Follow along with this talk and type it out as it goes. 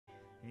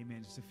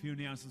Amen. Just a few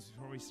announcements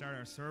before we start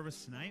our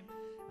service tonight.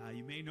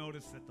 You may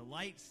notice that the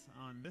lights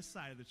on this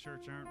side of the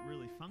church aren't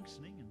really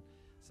functioning, and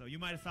so you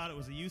might have thought it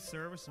was a youth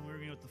service and we were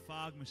going to go with the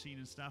fog machine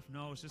and stuff.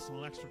 No, it's just an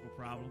electrical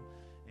problem,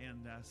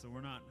 and so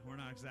we're not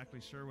exactly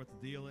sure what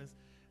the deal is.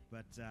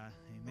 But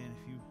amen.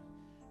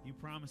 If you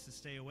promise to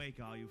stay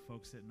awake, all you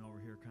folks sitting over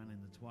here, kind of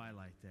in the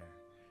twilight there.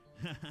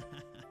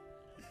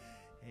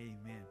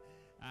 Amen.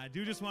 I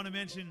do want to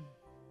mention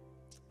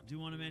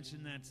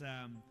that.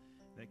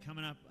 That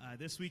coming up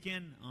this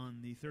weekend on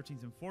the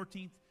 13th and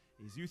 14th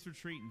is Youth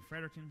Retreat in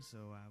Fredericton. So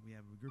we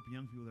have a group of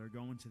young people that are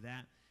going to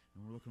that,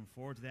 and we're looking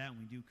forward to that. And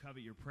we do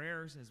covet your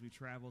prayers as we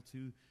travel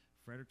to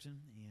Fredericton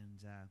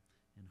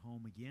and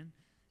home again.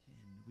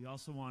 And we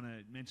also want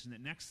to mention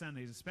that next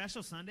Sunday is a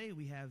special Sunday.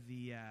 We have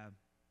the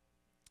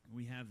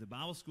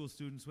Bible school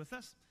students with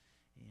us,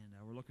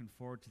 and we're looking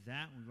forward to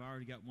that. We've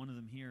already got one of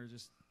them here.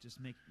 Just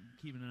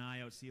keeping an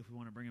eye out, see if we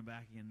want to bring them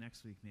back again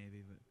next week,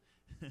 maybe.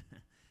 But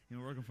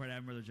we're looking forward to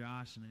having Brother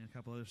Josh and a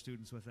couple other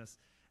students with us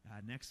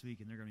next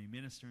week, and they're going to be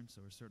ministering, so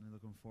we're certainly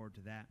looking forward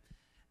to that.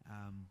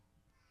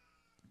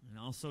 And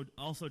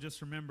also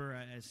just remember,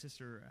 as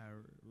Sister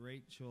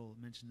Rachel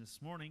mentioned this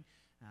morning,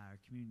 our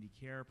community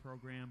care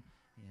program,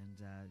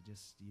 and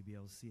just you'll be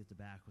able to see at the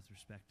back with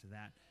respect to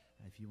that.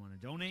 If you want to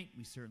donate,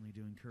 we certainly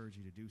do encourage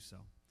you to do so.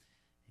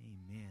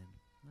 Amen.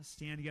 Let's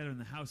stand together in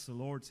the house of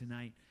the Lord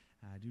tonight.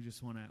 I do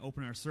just want to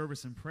open our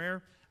service in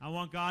prayer. I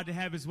want God to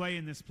have His way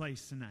in this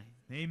place tonight.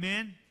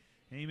 Amen.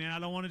 Amen. I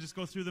don't want to just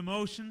go through the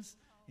motions.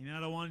 Amen. I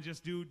don't want to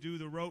just do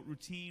the rote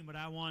routine, but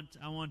I want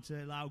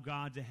to allow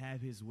God to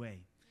have His way.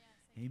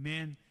 Yes.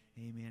 Amen.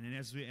 Amen. And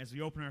as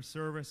we open our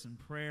service and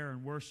prayer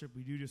and worship,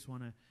 we do just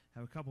want to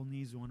have a couple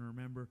needs we want to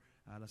remember.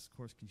 Let's, of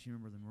course, continue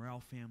to remember the Morrell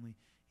family.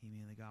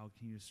 Amen. That God will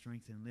continue to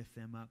strengthen and lift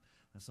them up.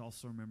 Let's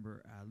also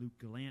remember Luke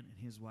Gallant and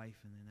his wife,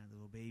 and then that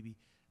little baby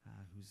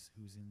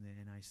who's in the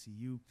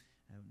NICU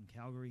out in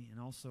Calgary. And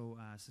also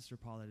Sister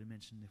Paula had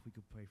mentioned if we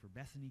could pray for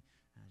Bethany,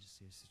 just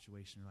see a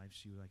situation in her life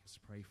she would like us to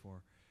pray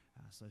for.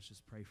 So let's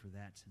just pray for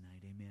that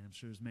tonight. Amen. I'm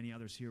sure there's many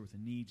others here with a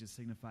need just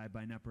signified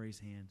by an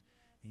upraised hand.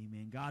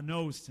 Amen. God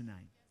knows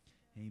tonight.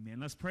 Amen.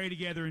 Let's pray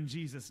together in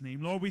Jesus'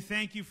 name. Lord, we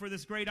thank you for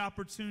this great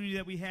opportunity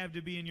that we have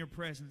to be in your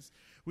presence.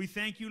 We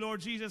thank you,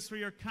 Lord Jesus, for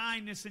your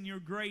kindness and your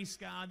grace,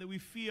 God, that we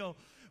feel.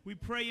 We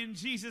pray in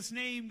Jesus'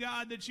 name,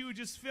 God, that you would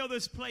just fill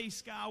this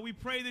place, God. We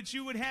pray that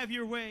you would have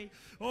your way.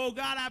 Oh,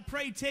 God, I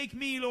pray, take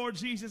me, Lord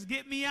Jesus.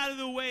 Get me out of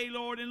the way,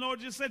 Lord. And, Lord,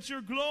 just let your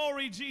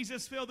glory,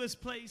 Jesus, fill this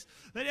place.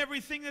 Let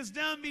everything that's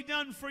done be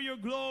done for your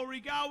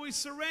glory. God, we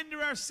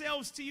surrender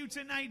ourselves to you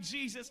tonight,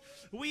 Jesus.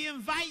 We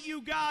invite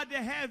you, God, to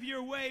have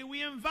your way.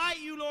 We invite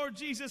you, Lord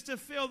Jesus, to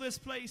fill this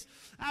place.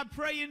 I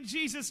pray in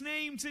Jesus'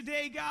 name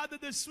today, God,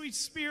 that the sweet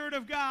Spirit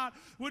of God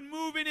would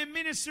move in and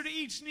minister to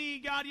each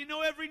need, God. You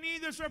know every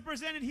need that's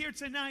represented here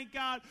tonight,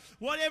 God.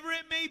 Whatever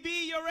it may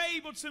be, you're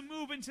able to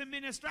move and to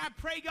minister. I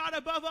pray, God,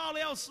 above all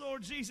else,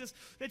 Lord Jesus,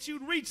 that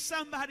you'd reach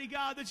somebody,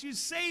 God, that you'd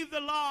save the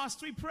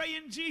lost. We pray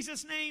in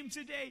Jesus' name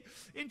today.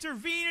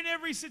 Intervene in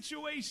every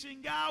situation,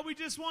 God. We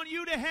just want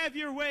you to have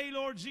your way,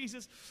 Lord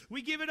Jesus.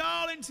 We give it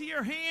all into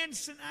your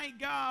hands tonight,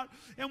 God,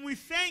 and we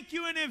thank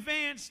you in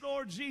advance,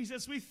 Lord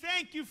Jesus. We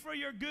thank you for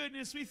your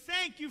goodness. We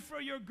thank you for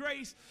your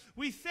grace.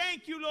 We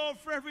thank you, Lord,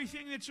 for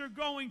everything that you're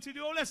going to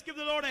do. Oh, let's give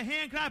the Lord a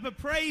hand clap of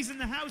praise in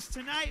the house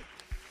tonight.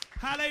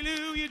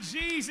 Hallelujah.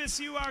 Jesus,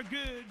 you are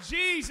good.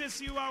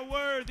 Jesus, you are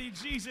worthy.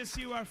 Jesus,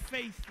 you are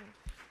faithful.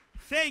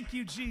 Thank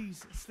you,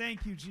 Jesus.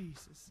 Thank you,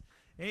 Jesus.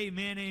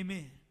 Amen,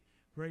 amen.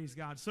 Praise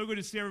God. So good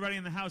to see everybody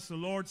in the house of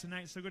the Lord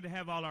tonight. So good to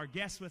have all our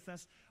guests with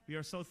us. We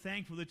are so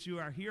thankful that you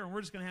are here, and we're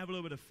just going to have a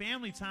little bit of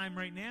family time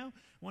right now.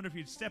 I wonder if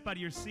you'd step out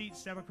of your seat,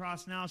 step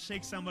across now,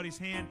 shake somebody's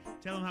hand,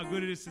 tell them how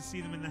good it is to see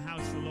them in the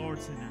house of the Lord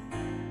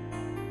tonight.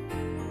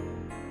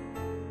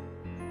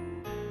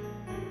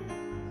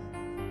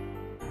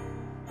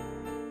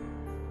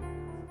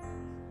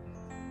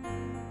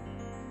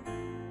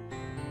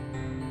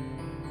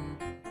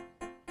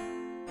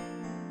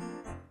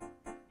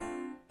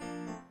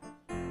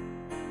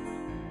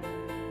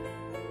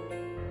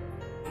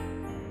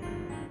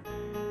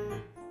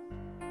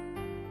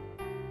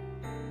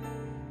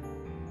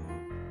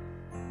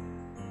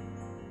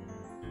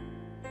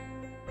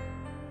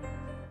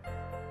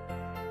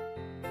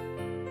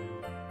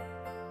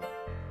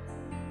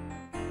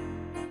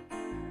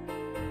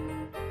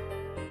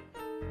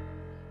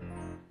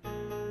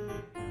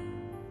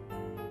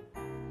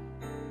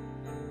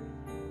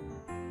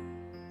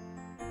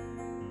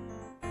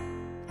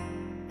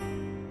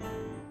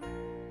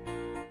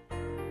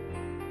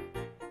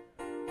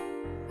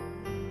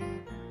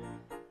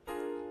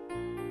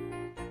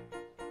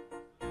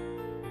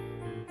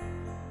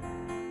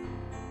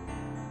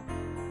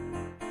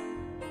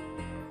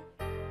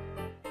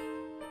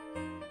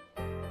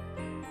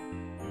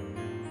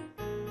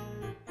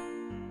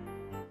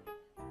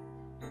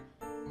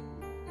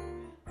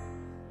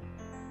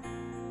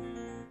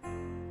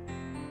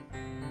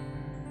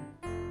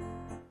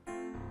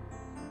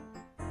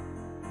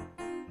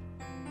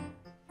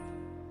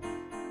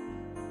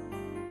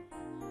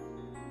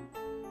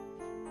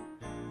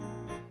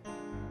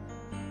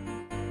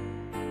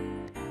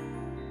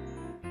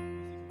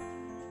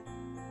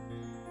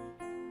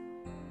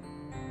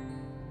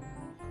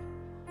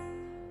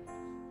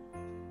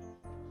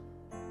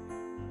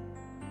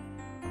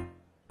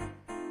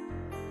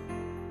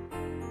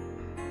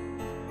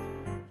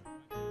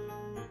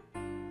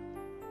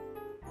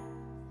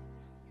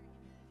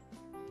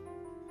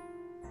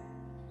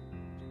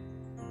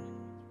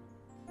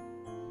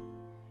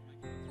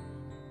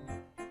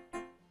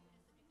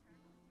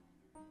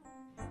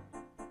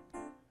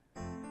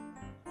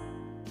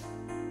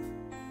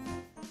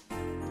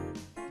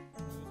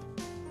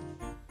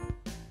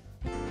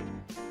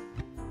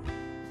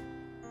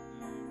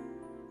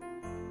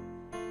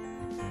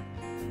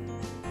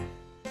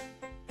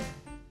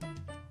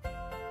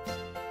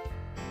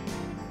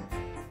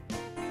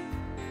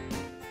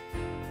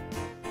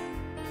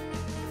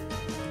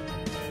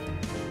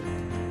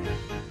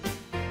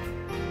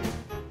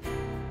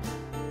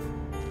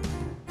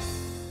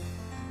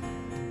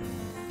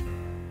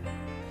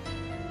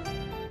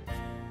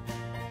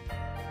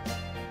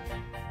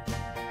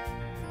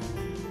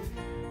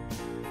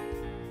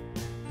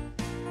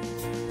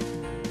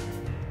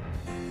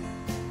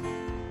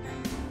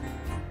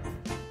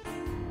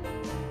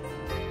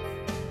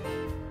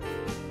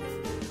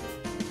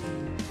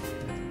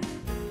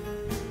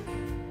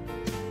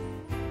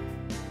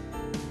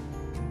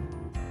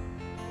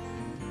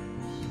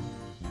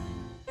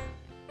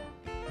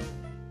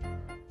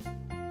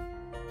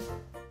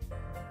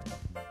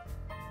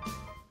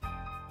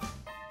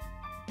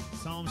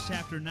 Psalms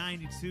chapter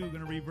 92, we're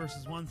going to read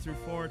verses 1 through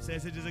 4. It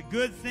says, "It is a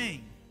good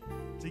thing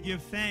to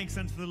give thanks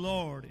unto the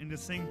Lord, and to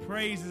sing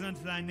praises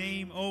unto thy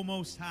name, O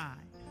Most High,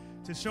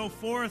 to show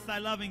forth thy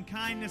loving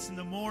kindness in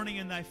the morning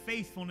and thy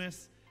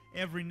faithfulness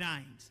every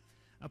night.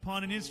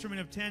 Upon an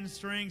instrument of 10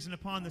 strings, and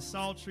upon the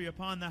psaltery,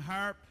 upon the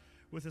harp,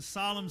 with a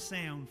solemn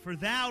sound. For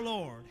thou,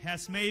 Lord,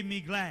 hast made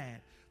me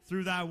glad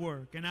through thy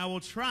work, and I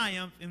will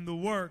triumph in the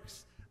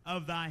works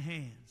of thy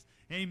hands."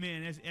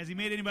 Amen. Has he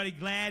made anybody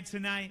glad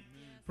tonight? Amen.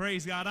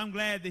 Praise God. I'm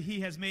glad that he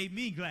has made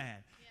me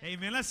glad.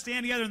 Amen. Let's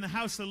stand together in the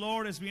house of the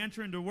Lord as we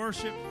enter into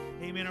worship.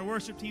 Amen. Our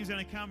worship team is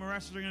going to come. Our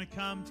ushers are going to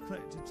come to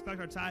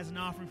collect our tithes and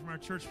offering from our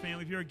church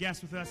family. If you're a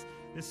guest with us,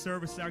 this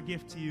service is our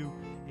gift to you.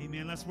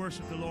 Amen. Let's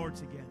worship the Lord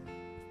together.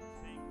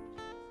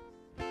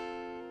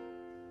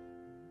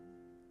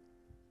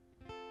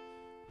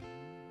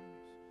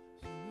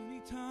 So many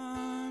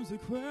times I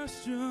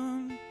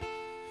question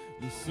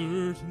the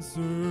certain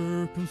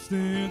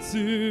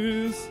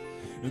circumstances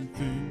and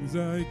things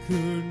I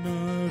could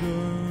not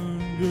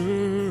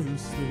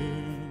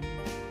understand.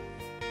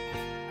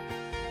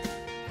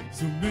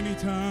 So many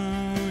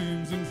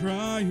times in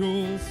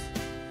trials,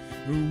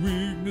 the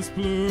weakness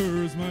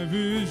blurs my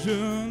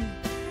vision,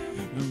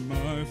 and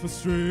my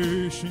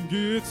frustration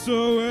gets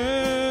so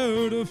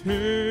out of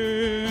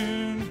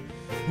hand.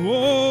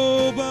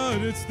 Oh,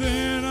 but it's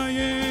then I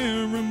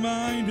am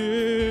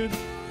reminded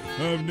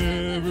I've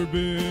never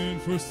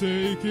been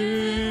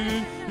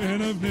forsaken,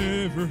 and I've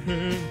never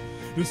had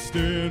to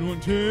stand one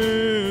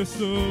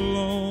test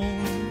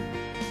alone.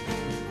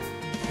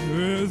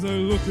 As I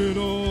look at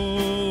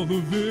all the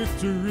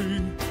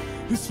victory,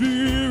 the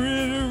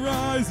Spirit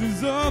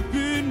rises up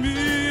in me,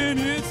 and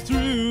it's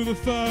through the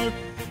fire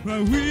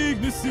my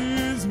weakness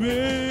is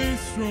made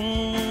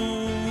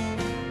strong.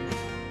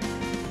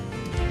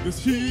 'Cause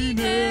he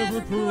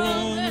never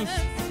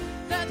promised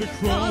that the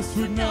cross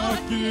would not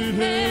get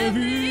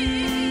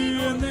heavy,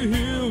 and the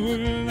hill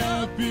would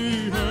not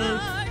be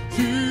hard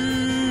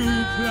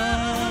to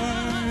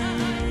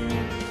climb.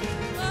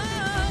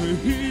 But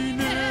he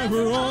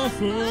never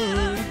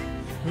offered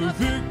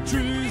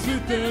victories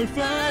without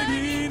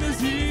fighting, as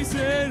he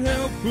said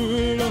help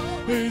would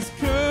always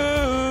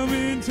come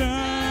in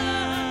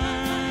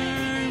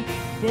time.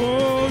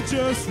 Oh,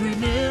 just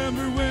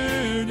remember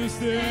when you're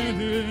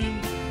standing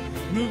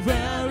in the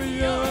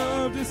valley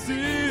of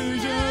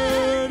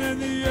decision, and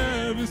the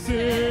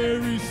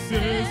adversary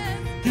says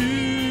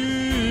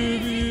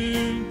give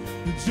in,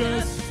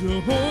 just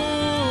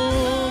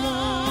hold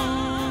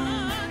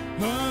on.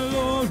 Our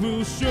Lord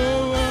will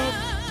show up,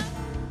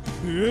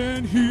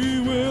 and he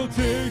will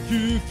take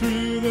you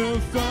through the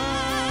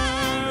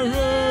fire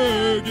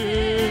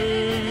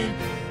again.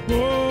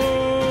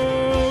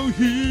 Oh,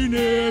 he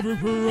never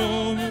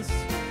promised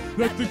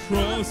that the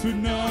cross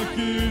would not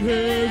get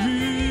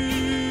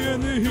heavy,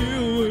 and the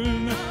hill will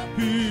not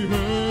be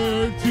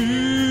hard to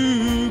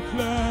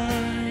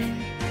climb.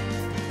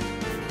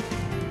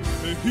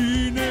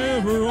 He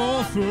never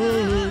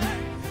offered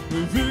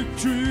the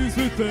victories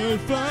without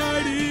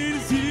fighting,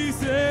 as he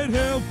said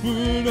help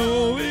would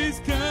always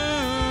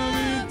come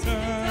in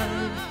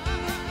time.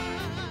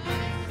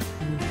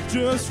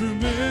 Just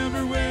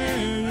remember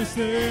when you're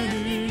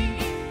standing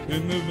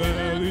in the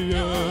valley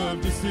of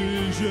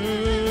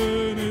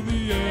decision, and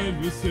the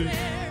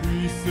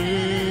adversary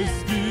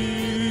says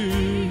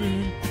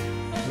giving,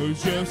 oh,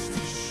 just to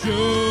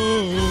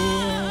show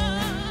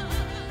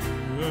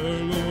the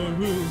Lord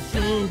will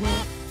show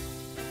up,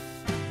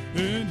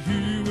 and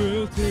he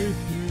will take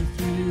you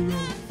through the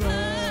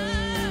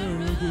fire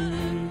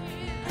again.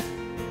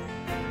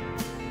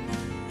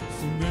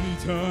 So many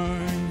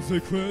times I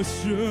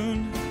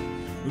question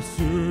the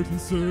certain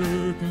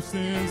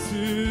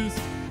circumstances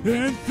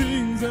and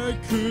things I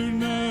could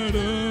not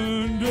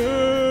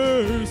understand.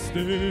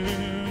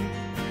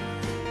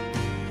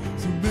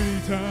 So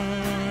many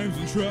times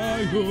in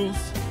trials,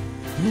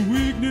 the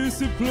weakness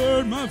had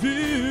blurred my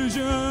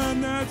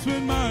vision. That's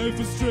when my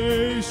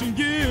frustration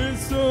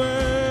gets so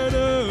out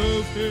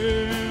of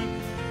hand.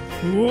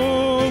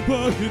 Oh,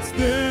 but it's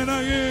then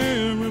I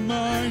am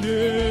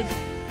reminded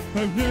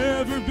I've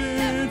never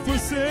been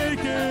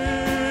forsaken,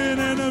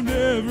 and I've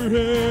never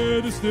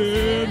had to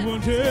stand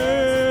one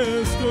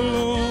test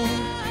alone.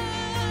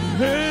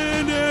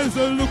 And as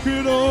I look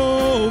at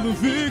all the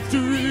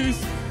victories,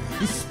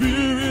 the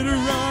Spirit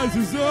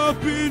rises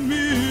up in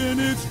me, and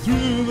it's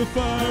through the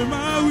fire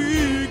my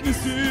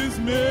weakness is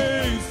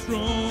made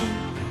strong.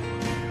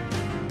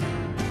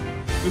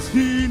 'Cause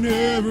he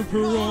never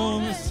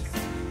promised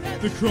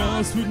the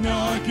cross would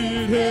not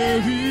get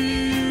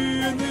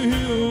heavy, and the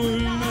hill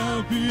would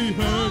not be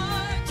hard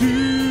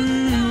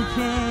to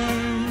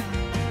climb.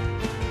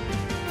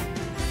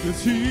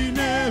 'Cause he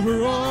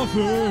never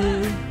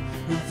offered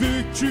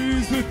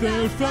victories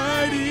without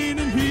fighting,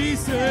 and he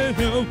said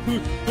help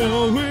would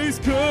always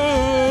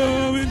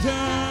come in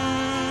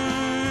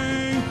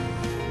time.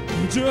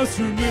 Just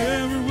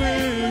remember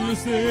when you're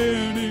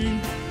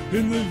standing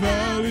in the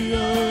valley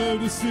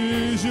of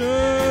decision,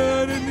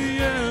 and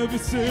the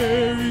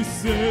adversary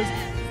says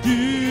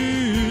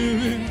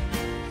give in,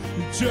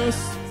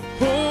 Just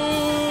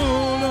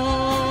hold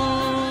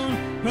on,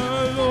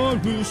 our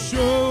Lord will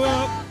show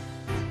up,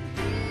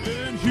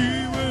 and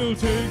He will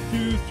take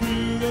you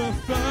through the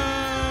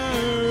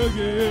fire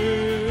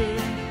again.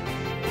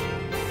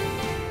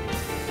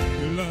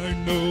 And I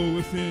know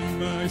within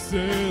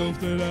myself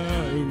that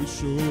I would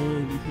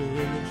surely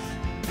perish,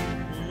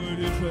 but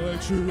if I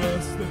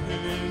trust the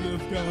hand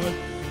of God,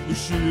 will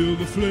shield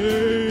the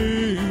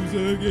flames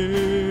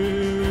again.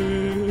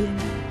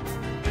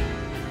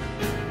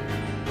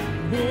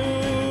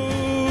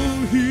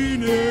 Oh, He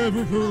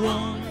never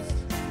promised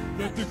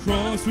that the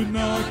cross would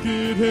not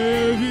get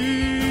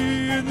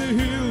heavy and the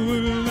hill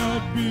will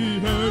not be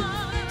hard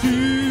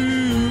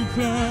to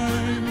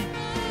climb.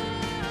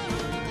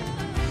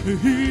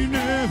 He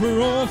never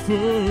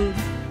offered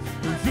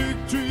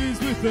victories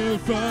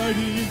without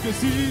fighting,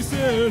 'cause He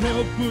said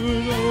help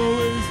would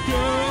always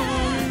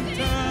come in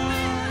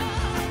time.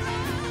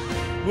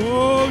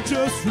 Oh,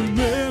 just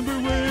remember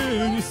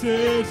when you're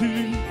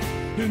standing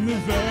in the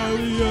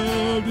valley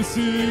of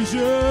decision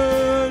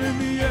and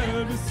the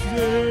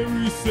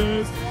adversary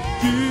says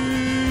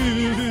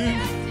give in,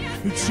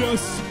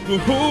 just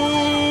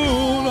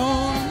hold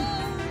on,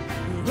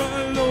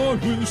 our Lord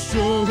will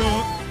show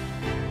up,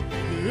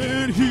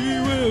 and He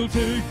will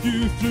take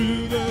you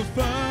through the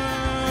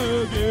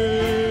fire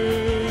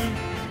again.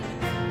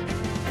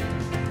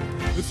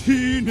 But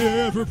He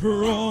never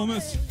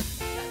promised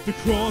the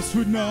cross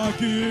would not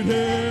get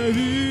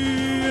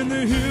heavy and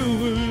the hill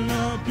will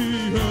not be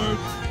hard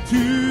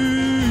to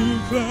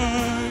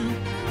climb.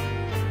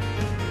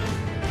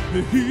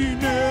 He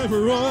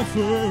never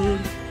offered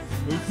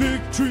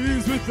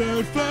victories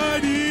without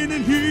fighting,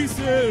 and He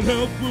said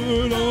help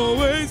would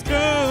always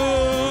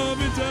come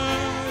in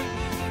time.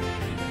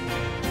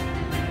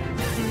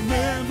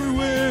 Remember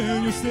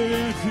when you're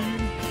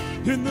standing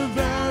in the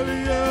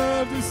valley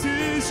of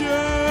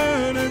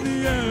decision and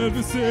the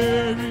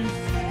adversary,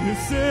 it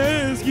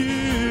says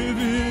give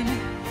in,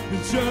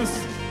 just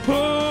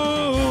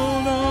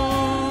hold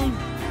on,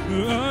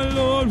 our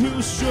Lord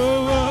will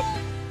show up,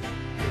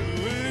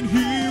 and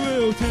He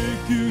will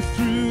take you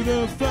through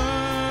the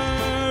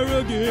fire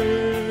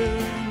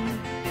again.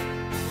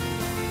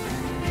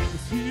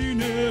 'Cause He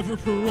never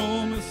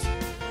promised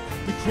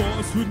the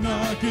cross would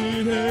not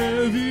get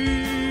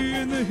heavy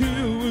and the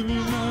hill will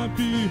not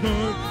be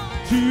hard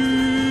to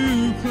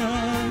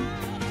climb.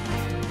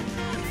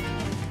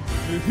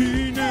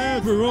 He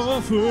never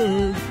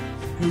offered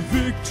a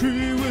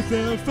victory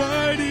without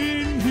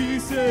fighting. He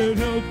said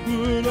help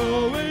would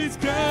always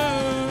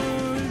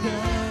come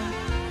down.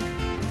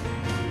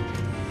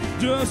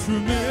 Just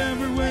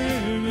remember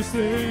when you're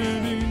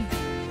standing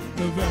in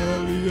the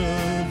valley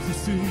of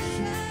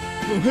decision,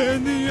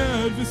 and the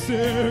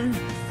adversary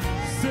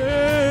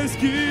says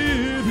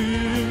give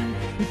in,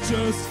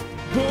 just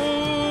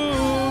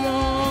hold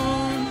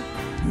on,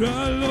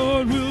 our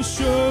Lord will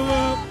show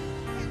up,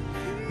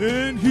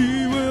 and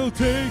He will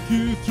take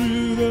you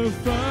through the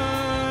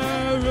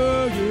fire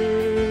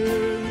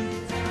again.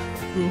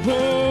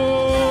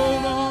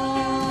 Hold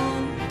on,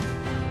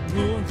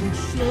 Lord will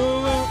show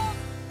up,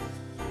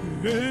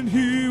 and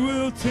He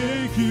will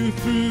take you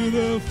through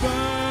the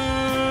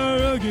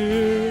fire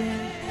again.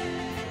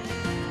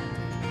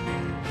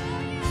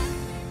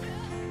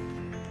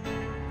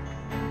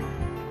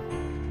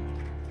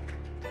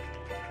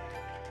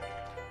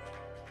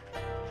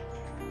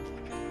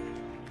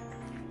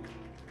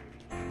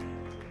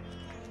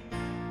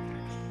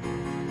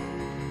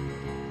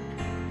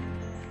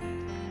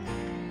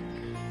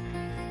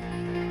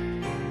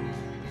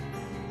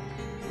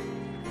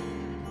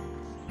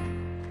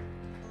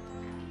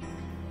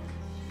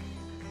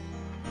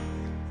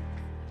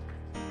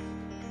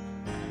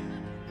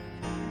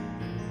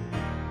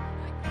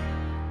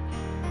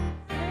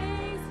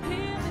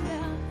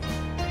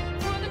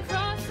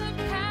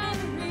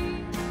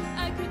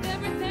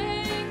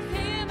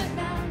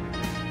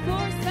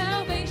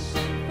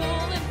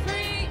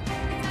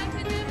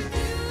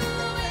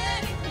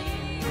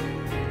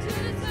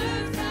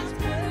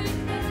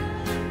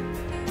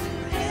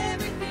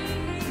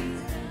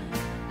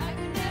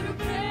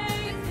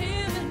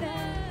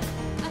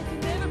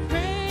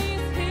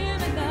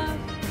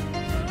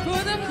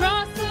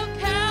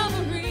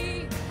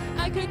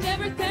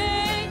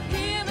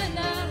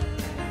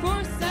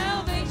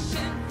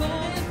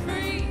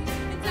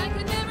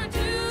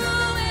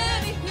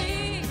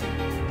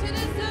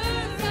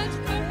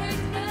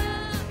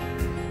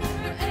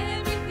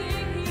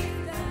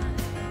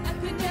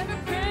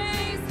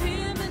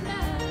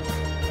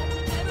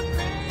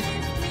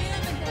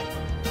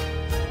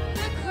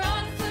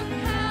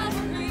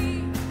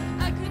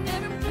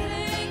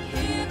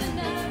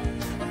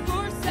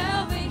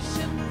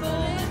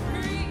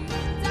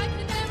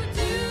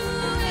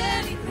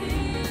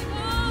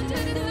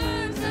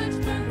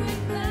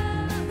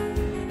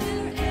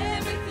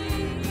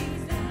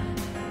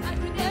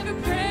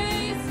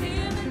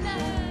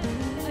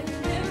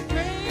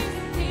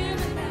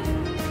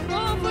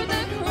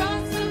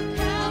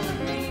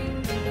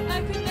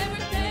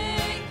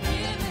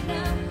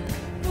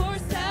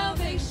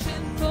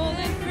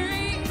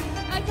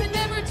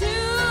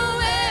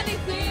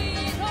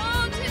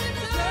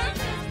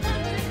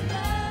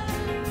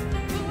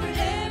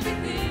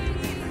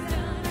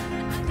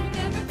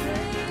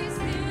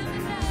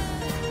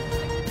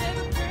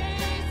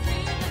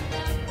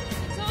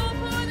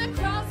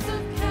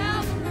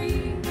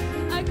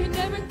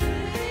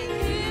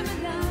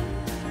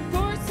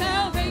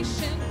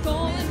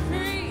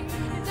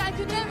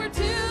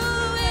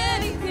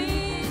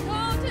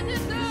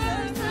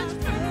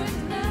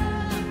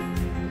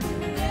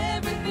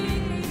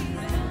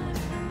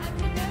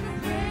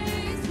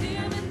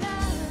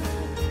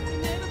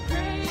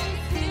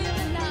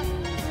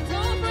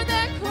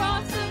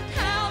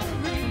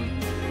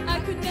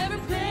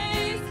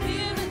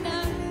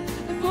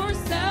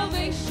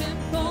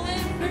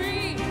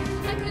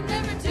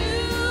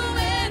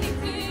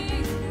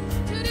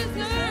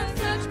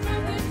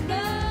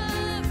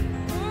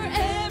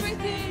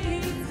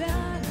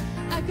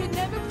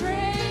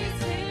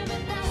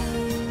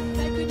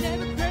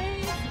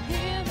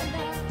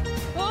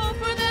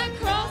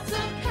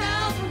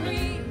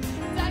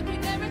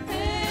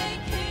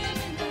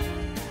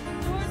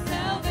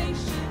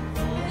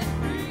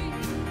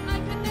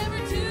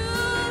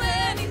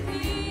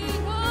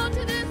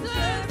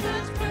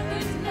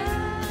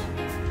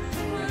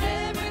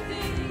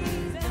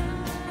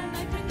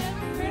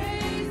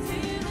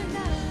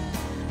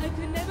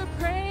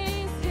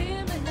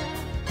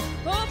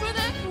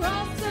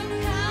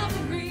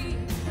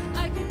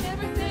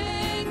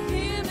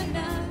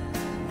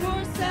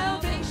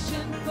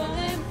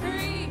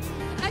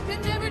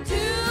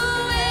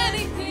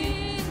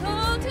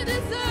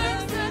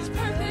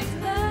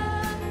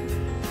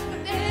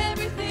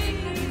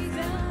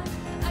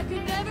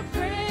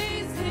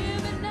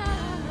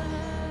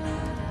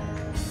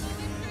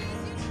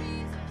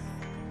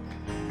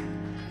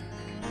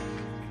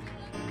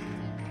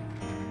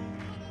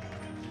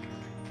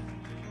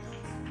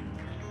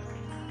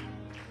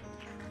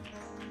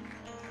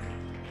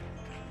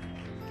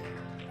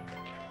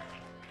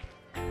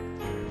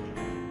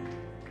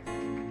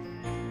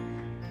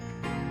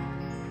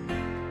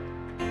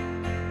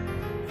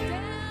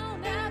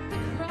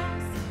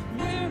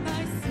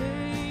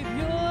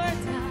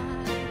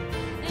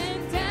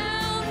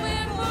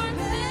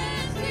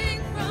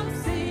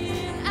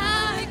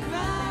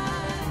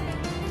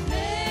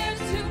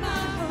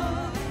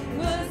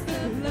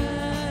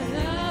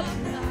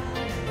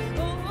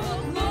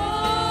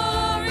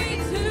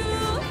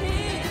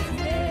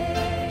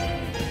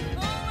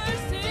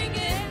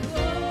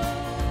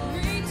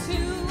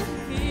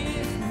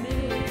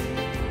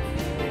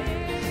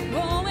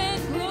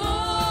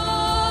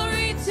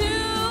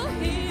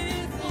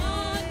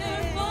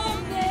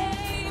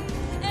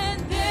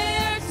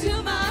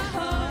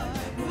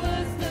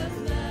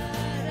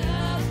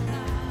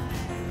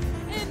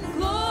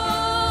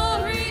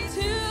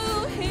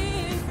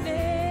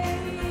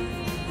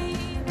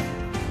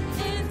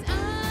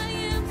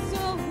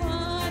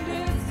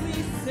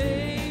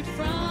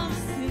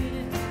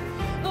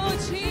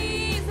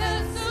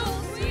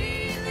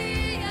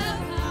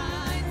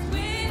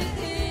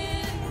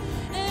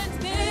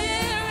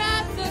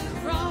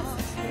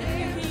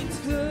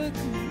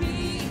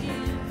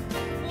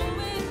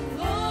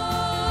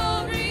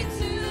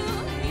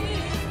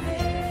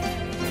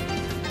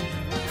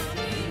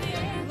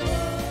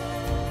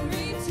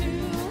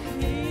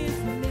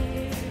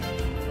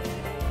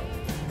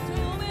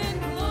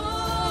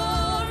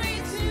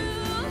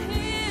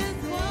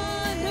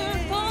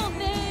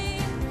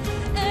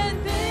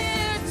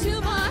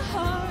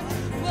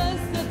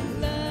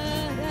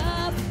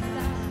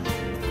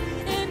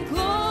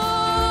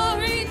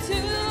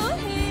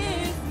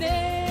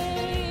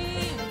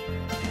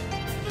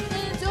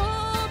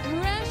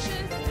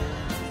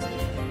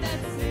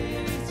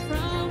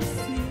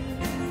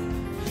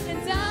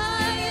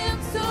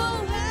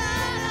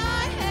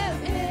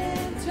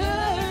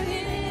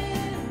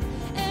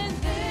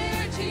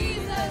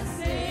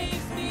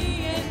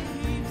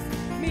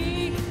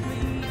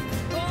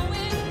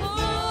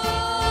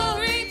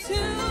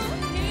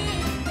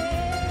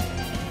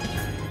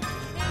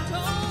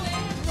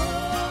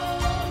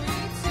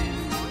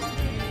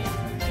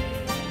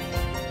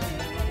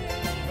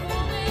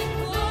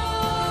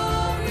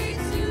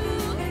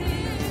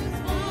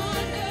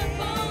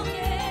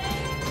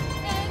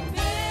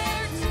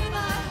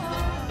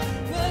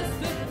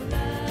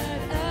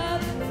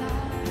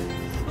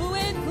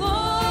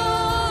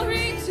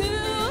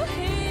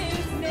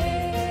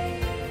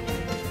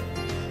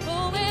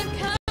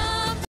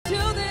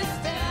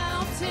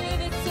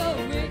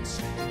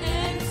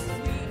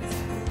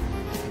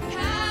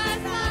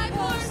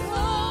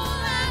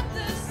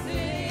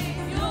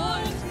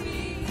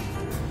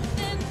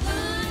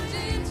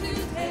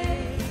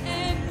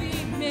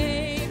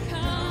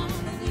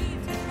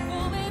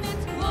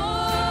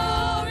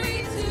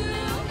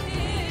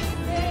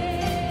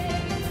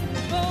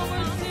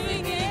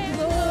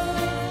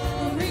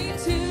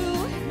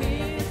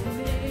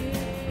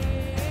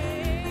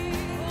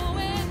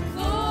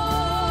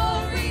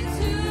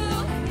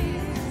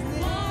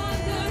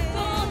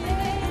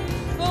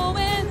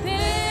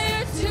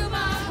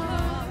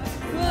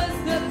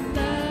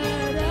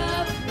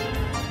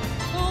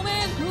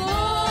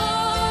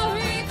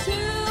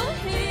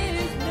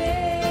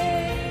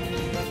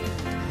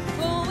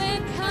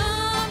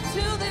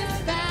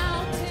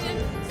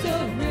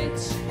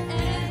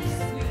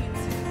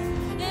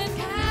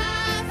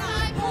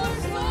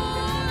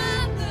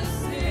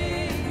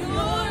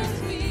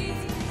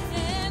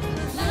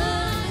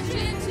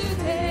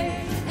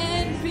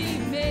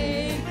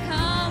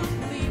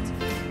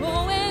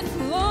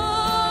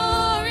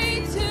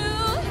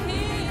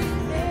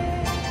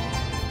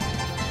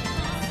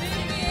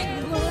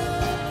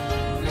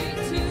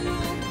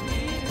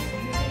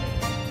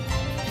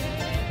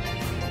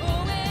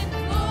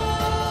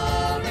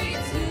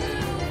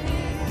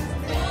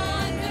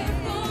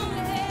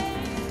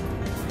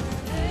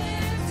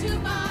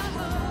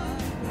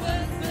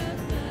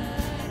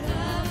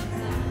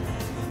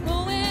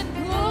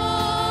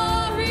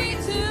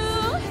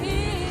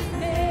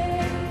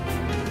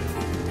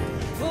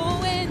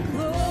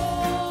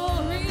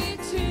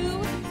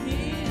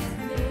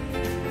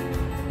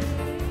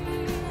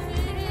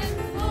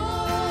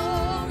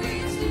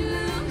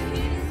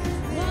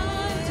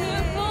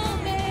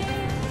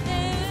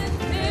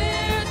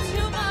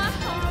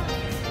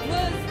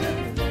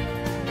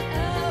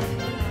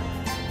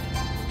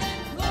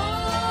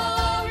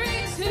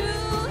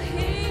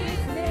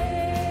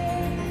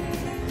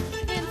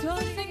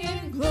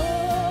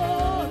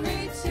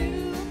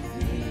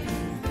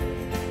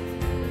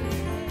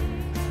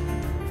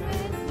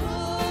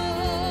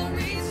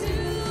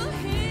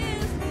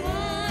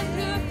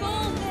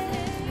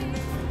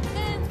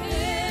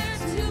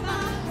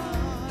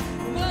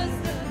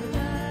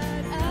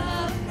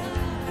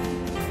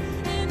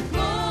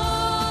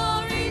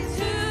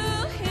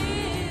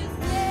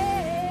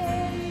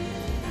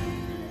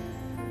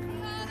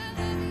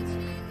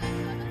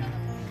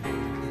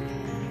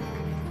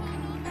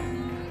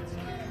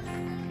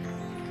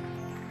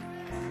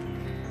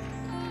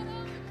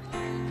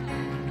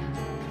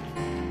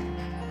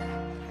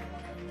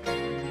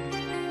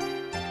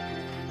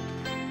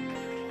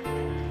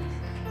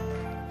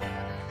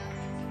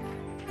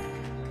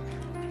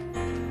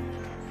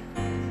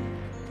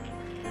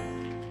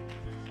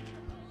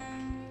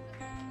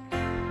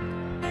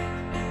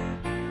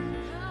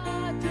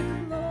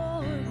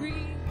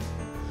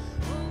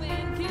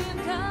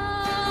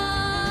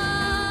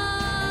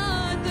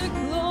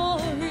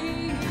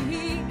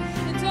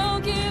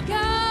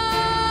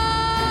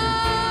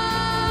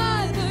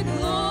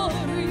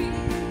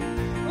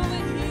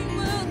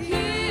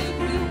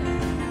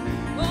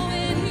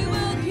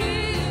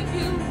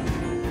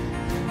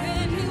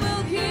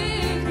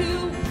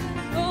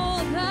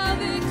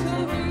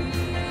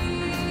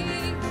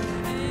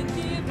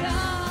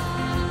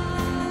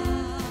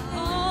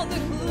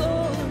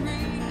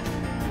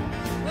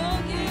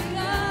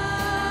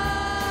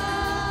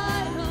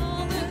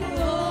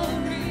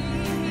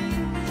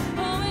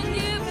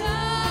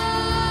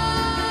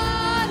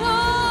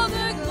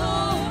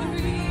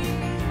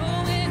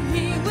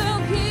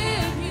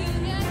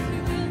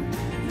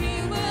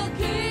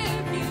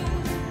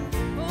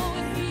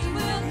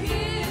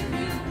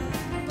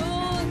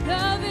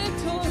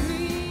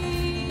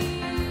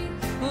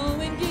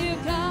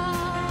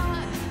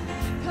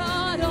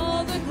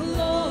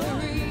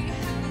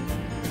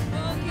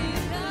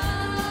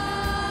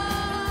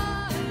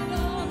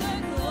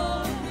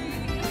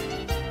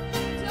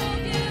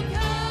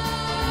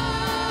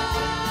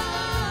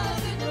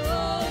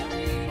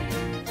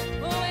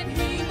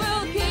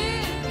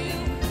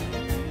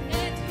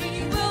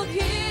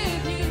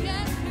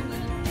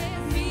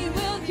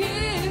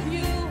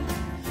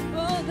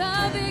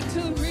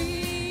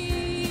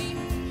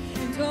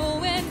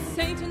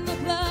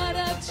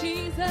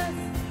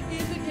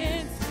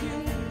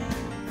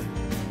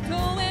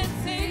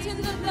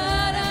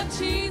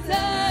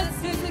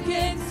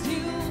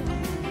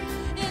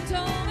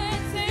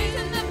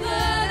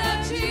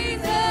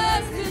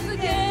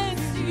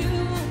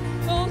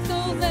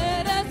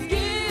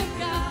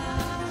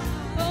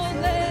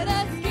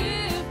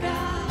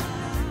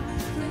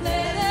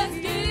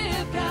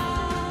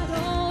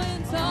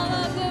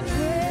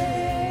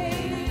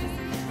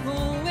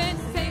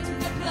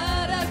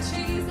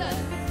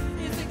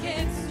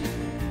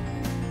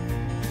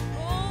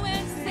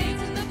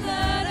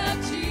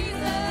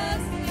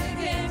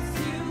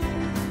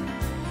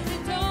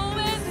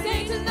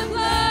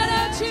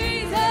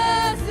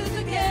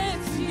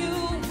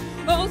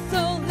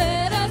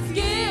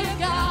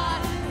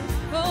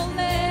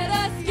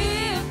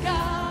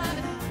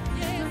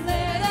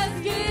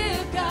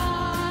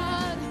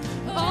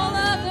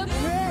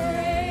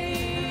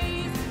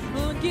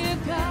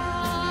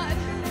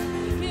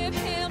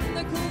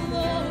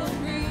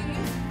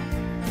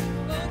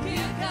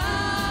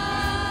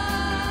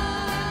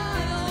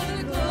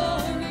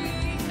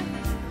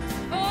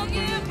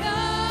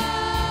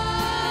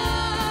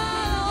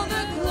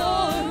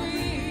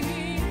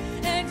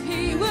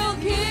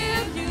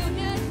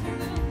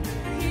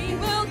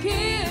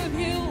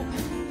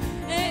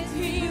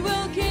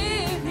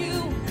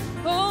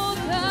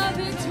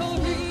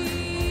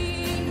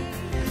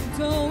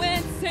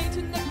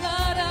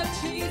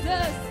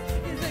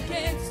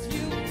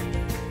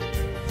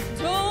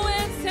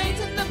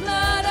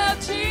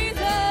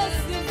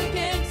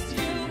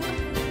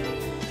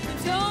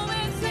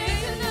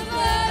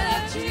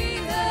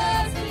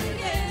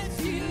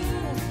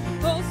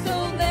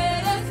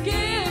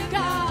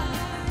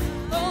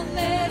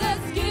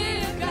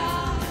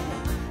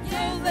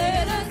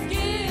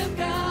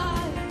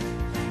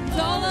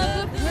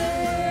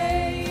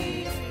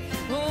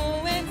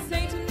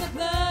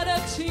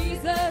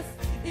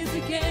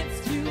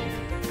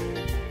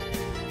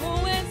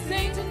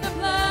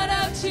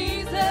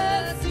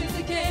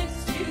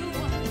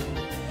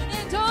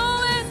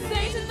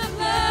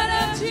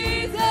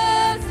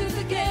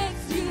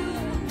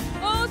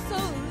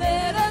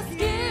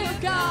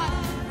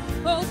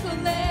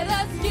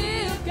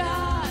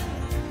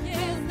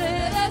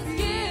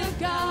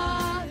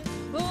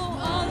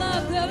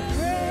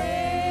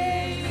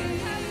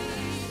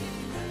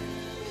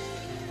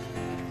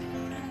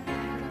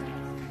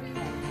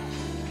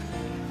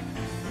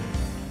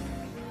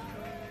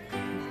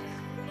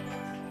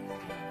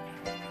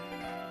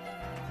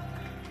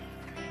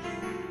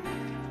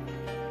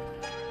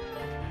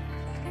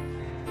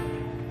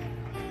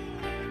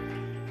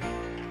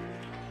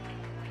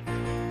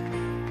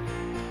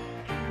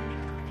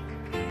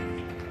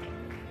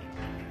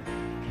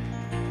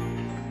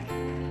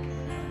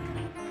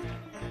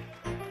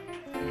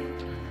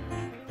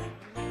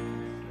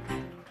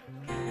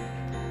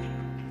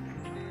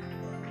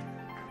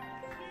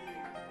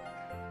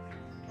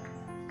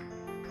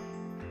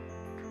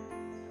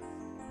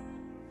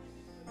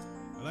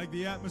 like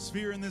the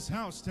atmosphere in this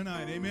house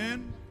tonight.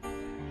 Amen?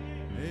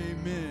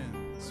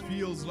 Amen. This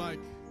feels like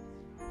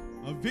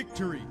a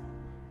victory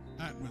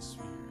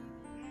atmosphere.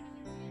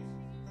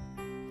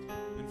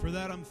 And for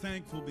that I'm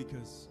thankful,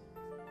 because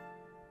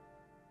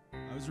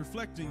I was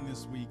reflecting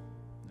this week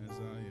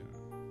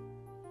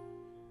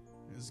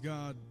as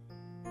God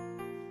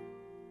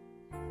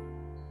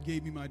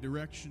gave me my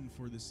direction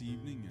for this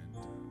evening, and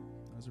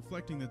I was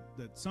reflecting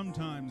that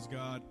sometimes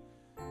God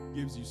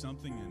gives you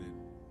something and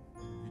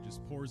He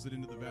just pours it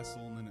into the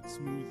vessel, and then it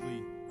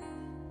smoothly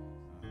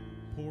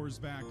pours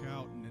back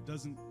out, and it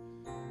doesn't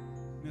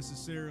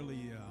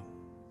necessarily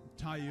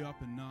tie you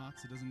up in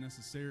knots. It doesn't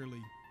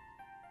necessarily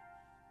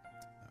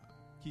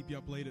keep you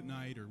up late at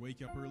night or wake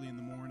you up early in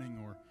the morning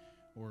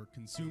or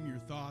consume your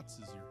thoughts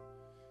as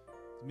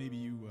maybe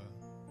you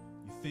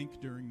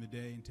think during the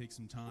day and take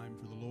some time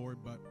for the Lord.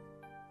 But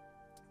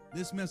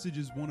this message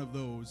is one of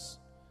those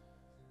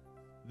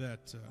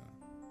that's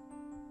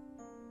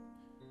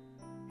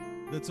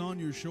on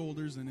your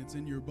shoulders and it's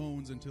in your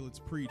bones until it's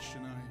preached.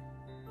 And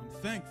I'm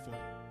thankful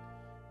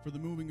for the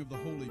moving of the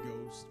Holy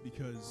Ghost,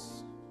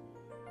 because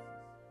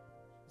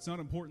it's not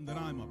important that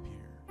I'm up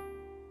here.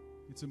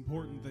 It's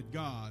important that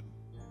God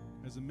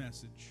has a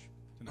message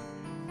tonight.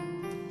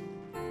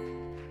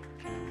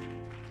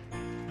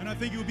 And I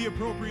think it would be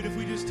appropriate if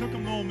we just took a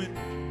moment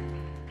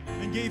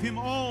and gave Him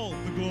all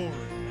the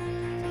glory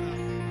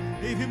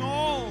tonight. Gave Him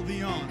all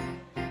the honor.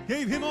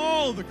 Gave Him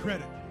all the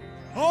credit.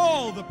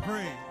 All the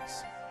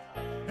praise.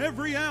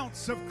 Every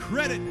ounce of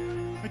credit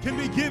that can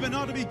be given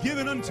ought to be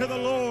given unto the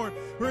Lord.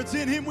 For it's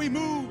in Him we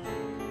move,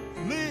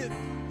 live,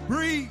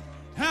 breathe,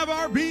 have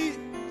our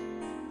being.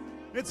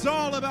 It's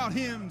all about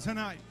Him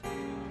tonight.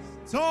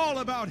 It's all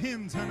about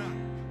Him tonight.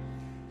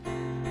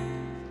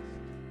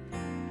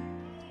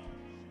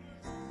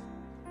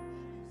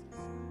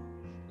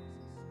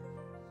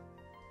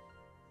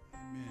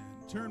 Amen.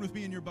 Turn with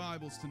me in your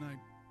Bibles tonight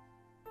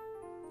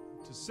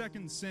to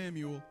 2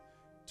 Samuel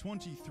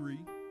 23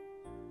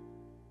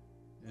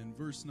 and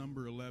verse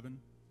number 11.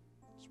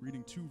 Just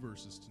reading two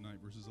verses tonight,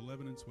 verses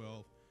 11 and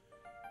 12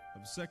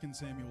 of 2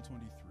 Samuel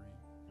 23.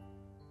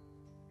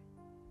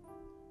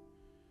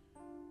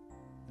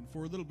 And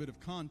for a little bit of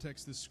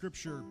context, this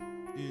scripture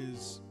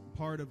is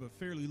part of a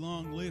fairly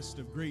long list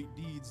of great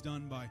deeds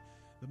done by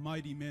the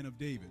mighty men of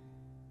David.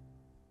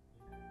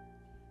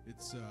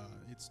 It's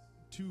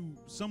two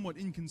somewhat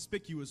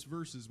inconspicuous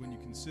verses when you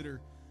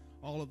consider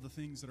all of the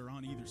things that are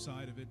on either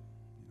side of it.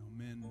 You know,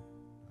 men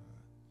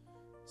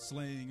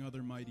slaying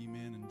other mighty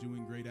men and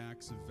doing great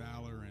acts of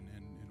valor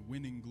and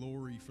winning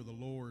glory for the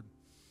Lord.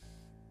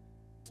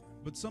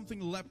 But something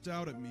leapt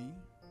out at me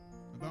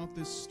about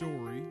this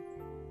story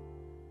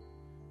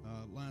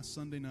last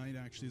Sunday night,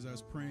 actually, as I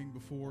was praying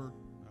before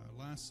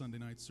last Sunday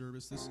night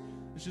service. This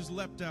just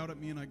leapt out at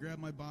me, and I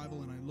grabbed my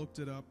Bible and I looked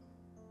it up,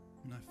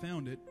 and I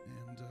found it,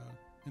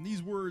 and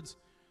these words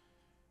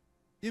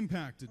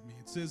impacted me.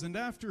 It says, "And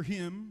after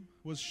him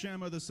was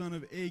Shammah the son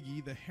of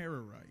Agi the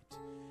Hararite.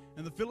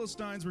 And the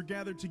Philistines were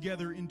gathered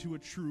together into a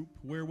troop,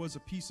 where was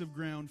a piece of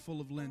ground full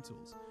of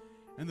lentils.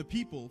 And the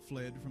people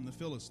fled from the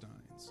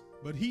Philistines.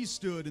 But he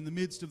stood in the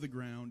midst of the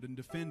ground and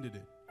defended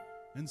it,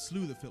 and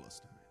slew the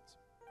Philistines.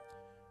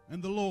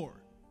 And the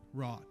Lord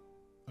wrought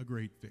a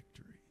great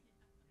victory."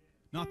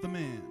 Not the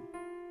man,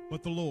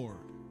 but the Lord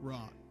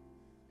wrought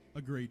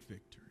a great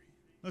victory.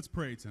 Let's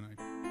pray tonight.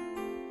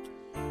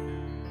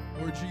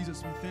 Lord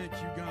Jesus, we thank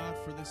you, God,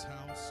 for this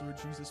house. Lord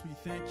Jesus, we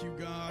thank you,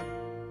 God,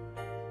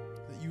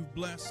 that you've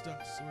blessed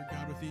us, Lord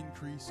God, with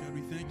increase. God,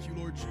 we thank you,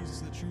 Lord Jesus,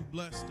 that you've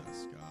blessed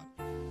us, God,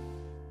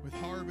 with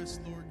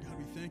harvest, Lord God.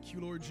 We thank you,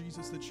 Lord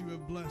Jesus, that you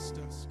have blessed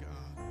us,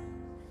 God,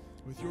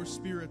 with your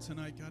Spirit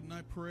tonight, God. And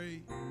I pray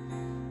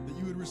that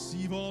you would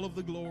receive all of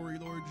the glory,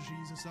 Lord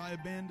Jesus. I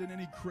abandon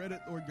any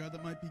credit, Lord God,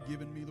 that might be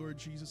given me, Lord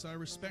Jesus. I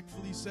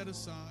respectfully set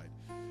aside,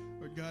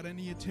 Lord God,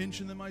 any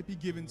attention that might be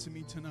given to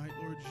me tonight,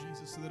 Lord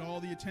Jesus, so that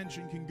all the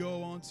attention can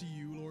go on to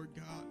you, Lord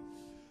God.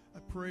 I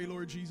pray,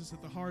 Lord Jesus,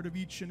 that the heart of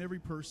each and every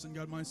person,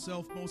 God,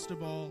 myself most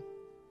of all,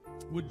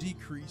 would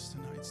decrease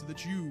tonight so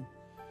that you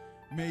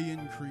may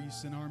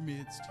increase in our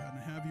midst, God,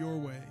 and have your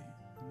way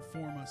and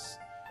form us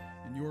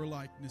in your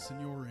likeness and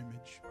your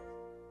image.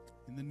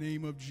 In the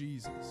name of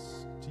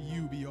Jesus, to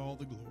you be all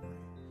the glory.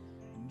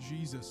 In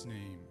Jesus'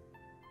 name,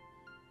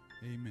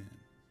 amen.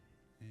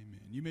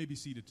 Amen. You may be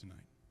seated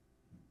tonight.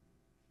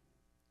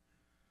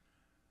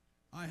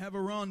 I have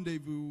a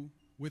rendezvous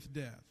with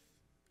death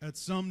at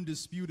some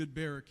disputed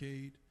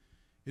barricade.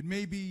 It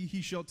may be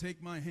he shall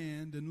take my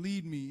hand and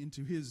lead me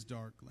into his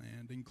dark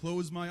land and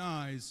close my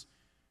eyes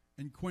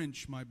and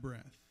quench my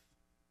breath.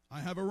 I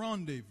have a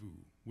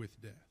rendezvous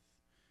with death,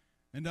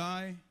 and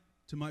I,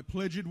 to my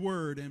pledged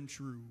word, am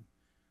true.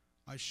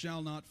 I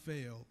shall not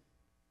fail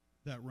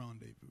that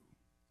rendezvous.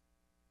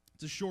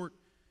 It's a short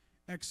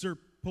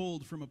excerpt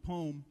pulled from a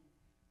poem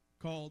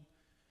called,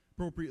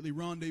 appropriately,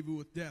 Rendezvous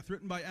with Death,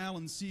 written by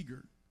Alan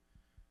Seeger.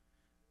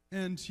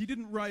 And he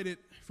didn't write it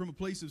from a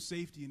place of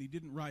safety, and he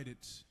didn't write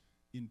it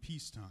in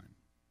peacetime.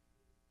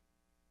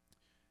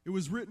 It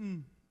was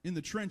written in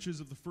the trenches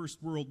of the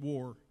First World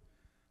War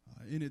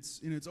in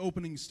its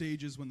opening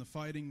stages when the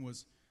fighting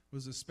was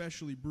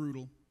especially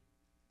brutal.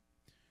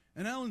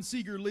 And Alan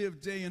Seeger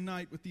lived day and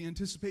night with the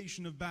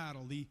anticipation of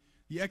battle, the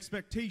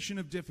expectation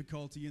of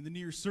difficulty, and the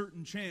near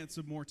certain chance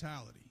of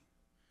mortality.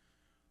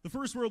 The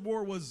First World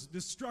War was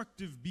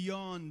destructive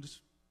beyond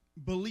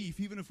belief.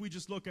 Even if we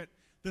just look at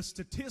the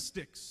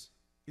statistics,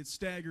 it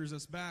staggers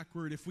us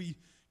backward. If we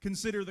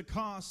consider the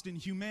cost in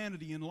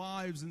humanity and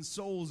lives and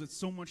souls, it's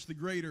so much the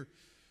greater.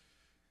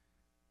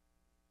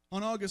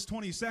 On August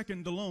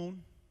 22nd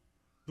alone,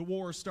 the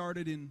war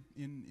started in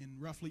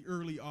roughly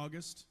early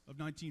August of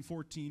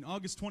 1914.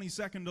 August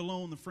 22nd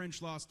alone, the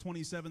French lost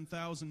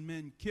 27,000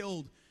 men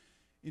killed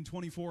in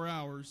 24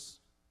 hours.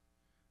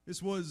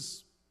 This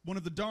was one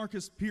of the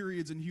darkest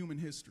periods in human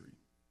history.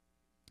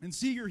 And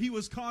Seeger, he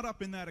was caught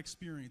up in that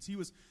experience. He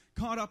was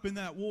caught up in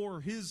that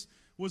war. His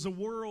was a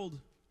world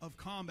of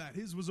combat.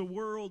 His was a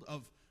world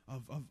of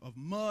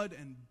mud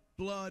and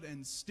blood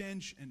and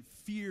stench and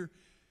fear.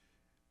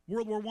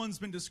 World War I's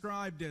been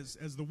described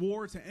as the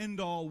war to end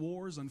all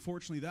wars.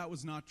 Unfortunately, that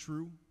was not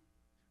true.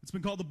 It's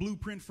been called the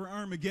blueprint for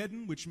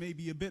Armageddon, which may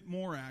be a bit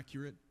more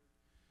accurate.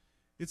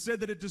 It's said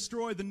that it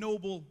destroyed the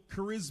noble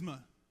charisma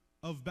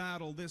of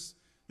battle, this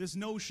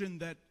notion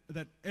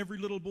that every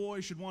little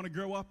boy should want to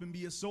grow up and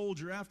be a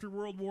soldier. After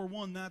World War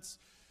I, that's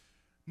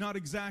not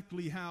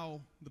exactly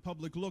how the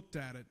public looked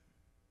at it.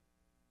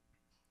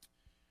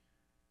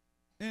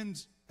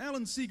 And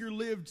Alan Seeger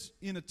lived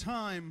in a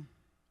time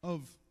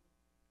of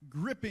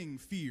gripping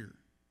fear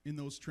in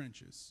those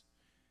trenches.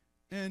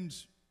 And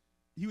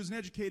he was an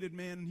educated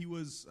man, and he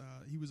was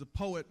a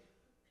poet.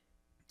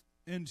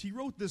 And he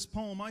wrote this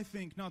poem, I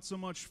think, not so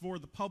much for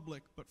the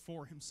public, but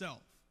for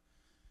himself.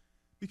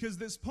 Because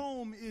this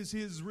poem is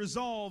his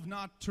resolve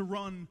not to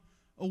run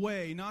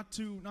away, not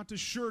to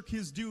shirk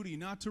his duty,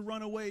 not to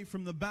run away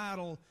from the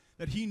battle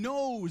that he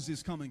knows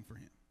is coming for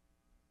him.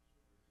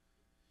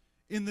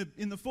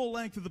 In the full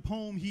length of the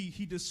poem,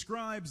 he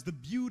describes the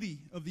beauty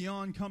of the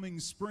oncoming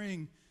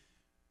spring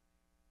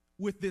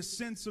with this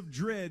sense of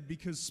dread,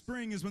 because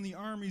spring is when the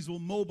armies will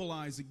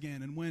mobilize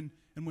again, and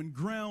when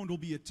ground will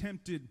be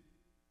attempted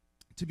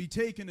to be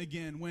taken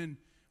again, when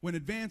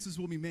advances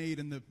will be made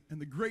and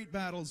the great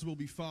battles will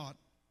be fought,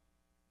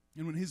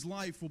 and when his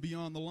life will be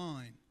on the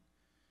line.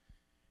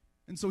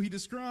 And so he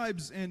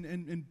describes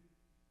and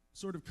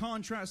sort of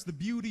contrasts the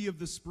beauty of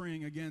the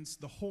spring against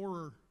the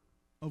horror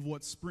of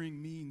what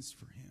spring means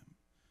for him.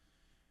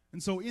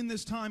 And so in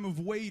this time of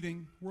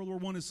waiting, World War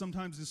I is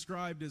sometimes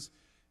described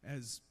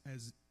as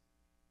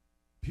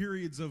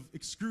periods of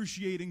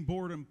excruciating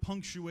boredom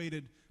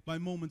punctuated by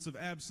moments of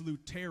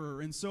absolute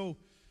terror. And so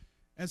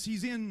as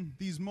he's in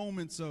these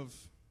moments of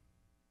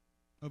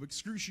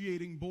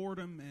excruciating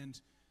boredom and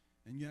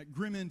yet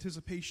grim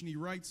anticipation, he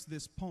writes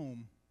this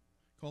poem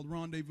called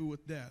Rendezvous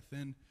with Death.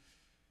 And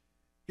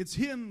it's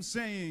him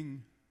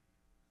saying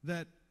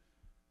that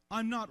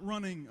I'm not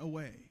running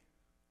away.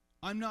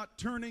 I'm not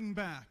turning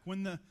back.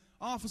 When the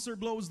officer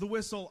blows the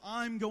whistle,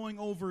 I'm going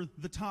over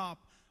the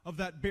top of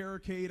that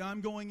barricade.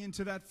 I'm going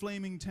into that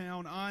flaming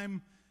town.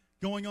 I'm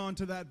going on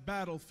to that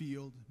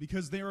battlefield,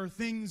 because there are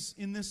things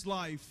in this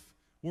life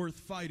worth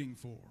fighting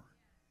for.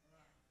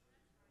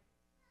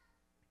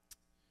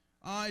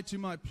 I to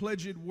my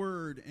pledged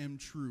word am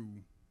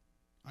true.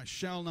 I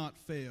shall not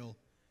fail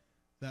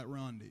that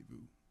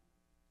rendezvous.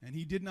 And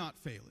he did not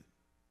fail it.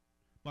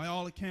 By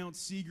all accounts,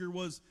 Seeger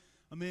was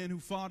a man who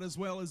fought as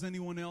well as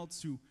anyone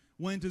else, who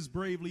went as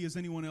bravely as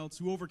anyone else,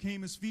 who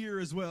overcame his fear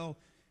as well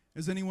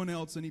as anyone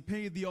else, and he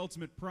paid the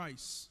ultimate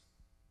price.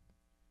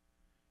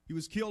 He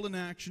was killed in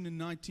action in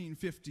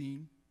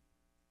 1915,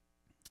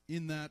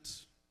 in that,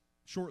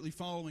 shortly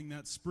following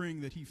that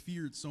spring that he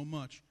feared so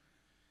much.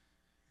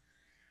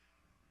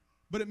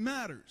 But it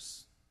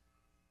matters.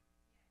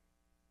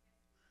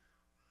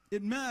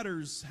 It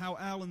matters how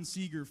Alan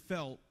Seeger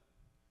felt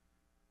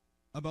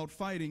about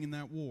fighting in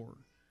that war.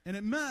 And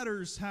it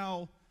matters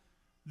how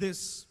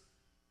this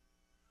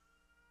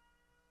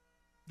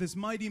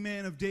mighty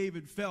man of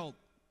David felt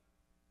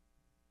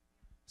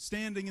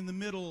standing in the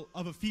middle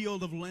of a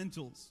field of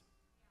lentils,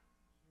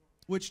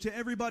 which to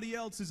everybody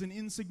else is an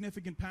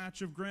insignificant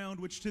patch of ground,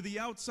 which to the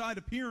outside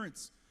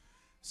appearance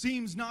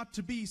seems not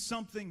to be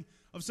something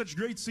of such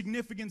great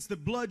significance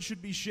that blood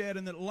should be shed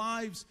and that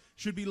lives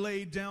should be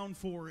laid down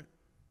for it.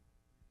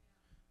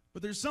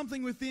 But there's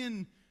something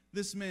within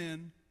this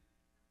man,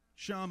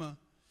 Shammah,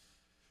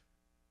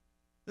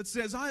 that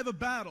says, I have a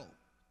battle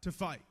to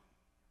fight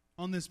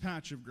on this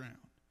patch of ground.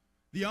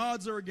 The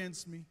odds are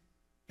against me.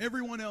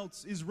 Everyone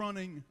else is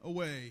running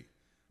away,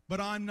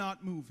 but I'm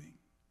not moving.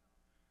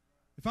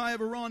 If I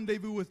have a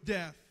rendezvous with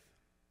death,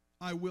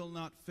 I will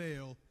not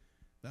fail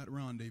that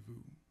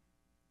rendezvous.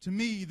 To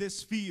me,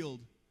 this field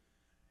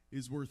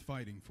is worth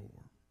fighting for.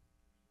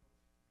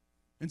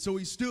 And so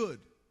he stood,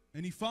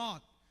 and he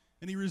fought,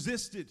 and he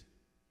resisted.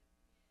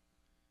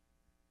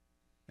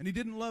 And he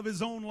didn't love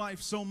his own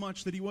life so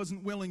much that he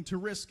wasn't willing to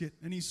risk it.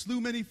 And he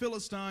slew many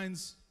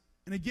Philistines.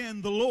 And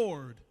again, the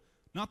Lord,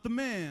 not the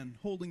man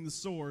holding the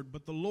sword,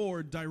 but the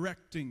Lord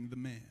directing the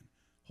man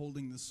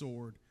holding the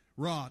sword,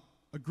 wrought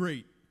a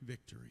great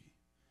victory.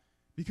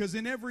 Because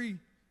in every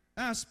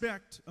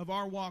aspect of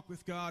our walk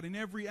with God, in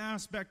every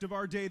aspect of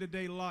our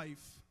day-to-day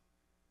life,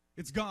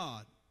 it's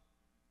God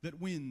that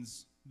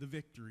wins the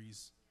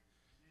victories.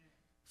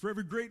 For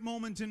every great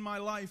moment in my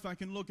life, I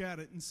can look at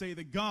it and say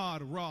that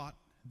God wrought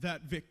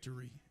that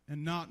victory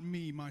and not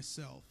me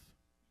myself.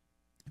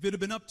 If it had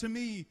been up to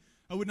me,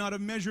 I would not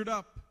have measured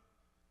up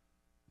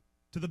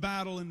to the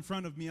battle in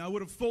front of me. I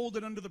would have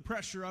folded under the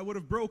pressure. I would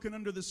have broken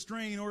under the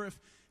strain. Or if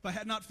I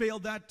had not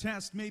failed that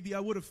test, maybe I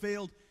would have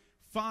failed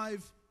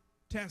 5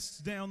 tests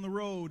down the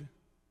road.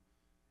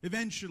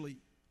 Eventually,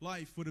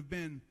 life would have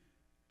been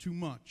too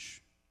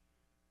much.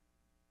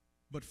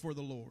 But for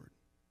the Lord.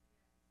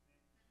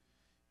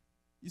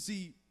 You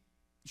see,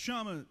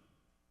 Shammah,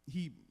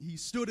 he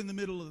stood in the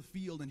middle of the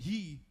field and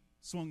he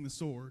swung the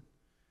sword,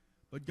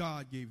 but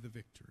God gave the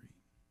victory.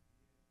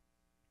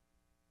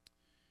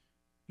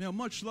 Now,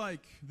 much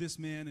like this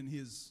man and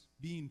his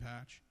bean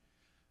patch,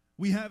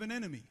 we have an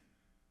enemy.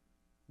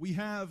 We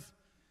have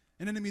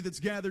an enemy that's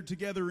gathered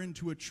together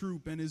into a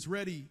troop and is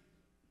ready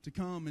to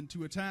come and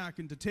to attack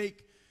and to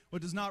take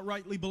what does not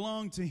rightly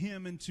belong to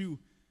him and to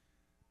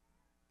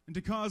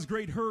cause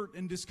great hurt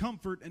and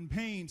discomfort and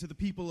pain to the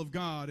people of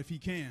God if he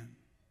can.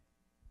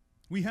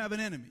 We have an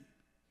enemy,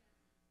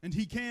 and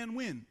he can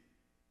win.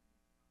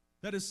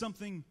 That is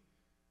something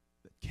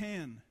that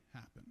can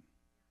happen.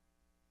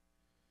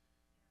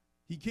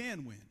 He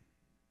can win.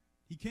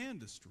 He can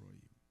destroy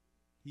you.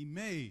 He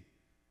may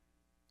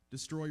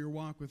destroy your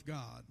walk with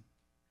God,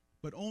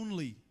 but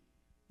only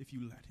if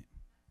you let him.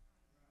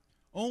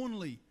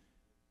 Only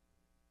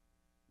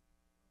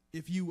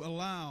if you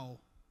allow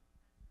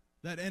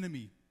that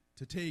enemy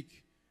to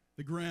take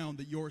the ground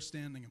that you're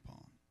standing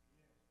upon.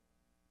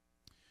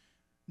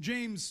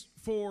 James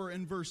 4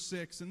 and verse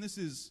 6, and this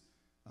is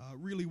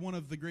really one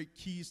of the great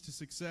keys to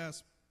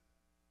success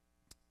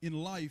in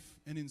life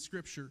and in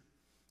Scripture.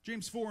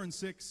 James 4 and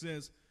 6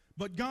 says,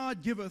 "But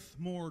God giveth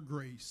more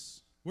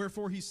grace.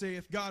 Wherefore he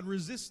saith, God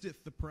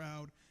resisteth the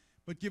proud,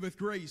 but giveth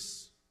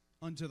grace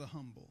unto the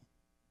humble."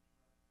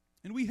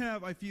 And we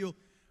have, I feel,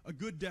 a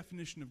good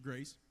definition of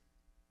grace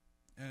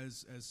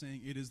as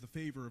saying it is the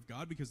favor of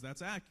God, because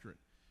that's accurate.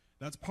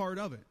 That's part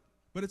of it.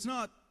 But it's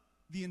not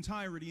the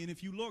entirety. And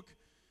if you look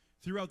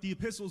throughout the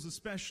epistles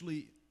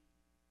especially,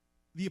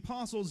 the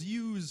apostles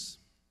use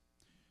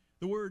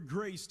the word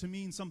grace to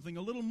mean something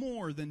a little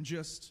more than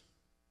just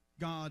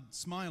God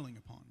smiling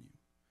upon you.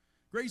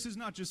 Grace is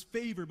not just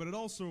favor, but it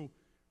also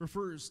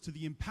refers to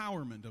the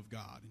empowerment of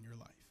God in your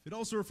life. It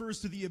also refers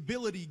to the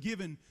ability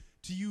given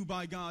to you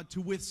by God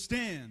to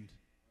withstand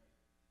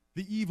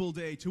the evil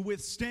day, to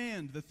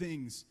withstand the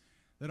things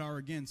that are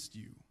against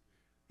you.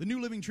 The New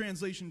Living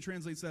Translation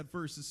translates that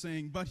verse as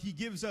saying, "But he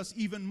gives us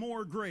even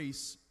more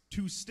grace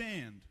to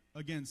stand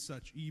against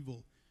such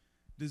evil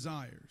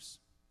desires."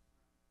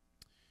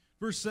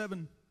 Verse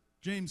 7,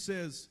 James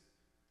says,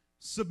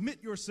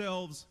 "Submit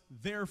yourselves,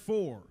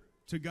 therefore,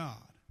 to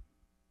God."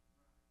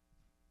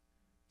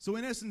 So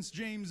in essence,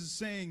 James is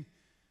saying,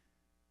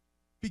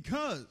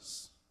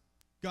 because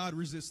God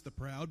resists the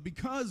proud,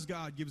 because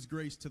God gives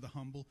grace to the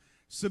humble,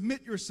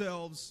 submit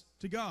yourselves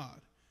to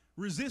God.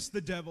 Resist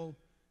the devil,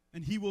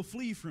 and he will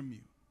flee from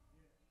you.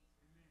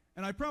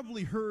 And I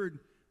probably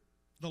heard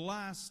the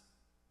last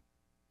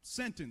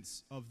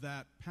sentence of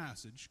that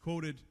passage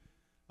quoted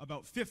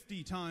about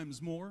 50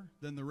 times more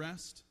than the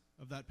rest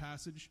of that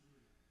passage.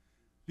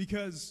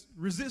 Because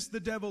resist the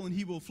devil and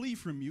he will flee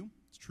from you.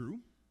 It's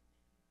true.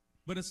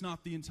 But it's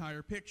not the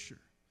entire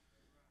picture.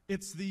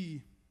 It's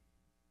the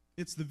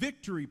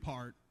victory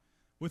part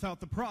without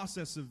the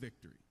process of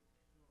victory.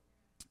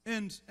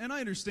 And I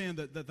understand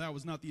that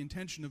was not the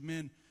intention of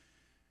men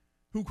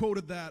who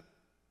quoted that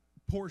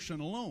portion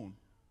alone.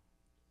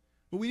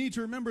 But we need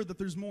to remember that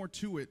there's more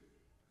to it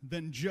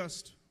than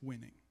just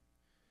winning.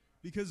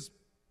 Because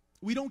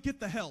we don't get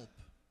the help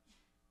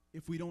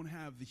if we don't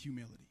have the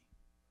humility.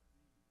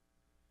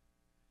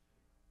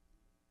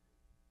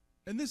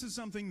 And this is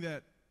something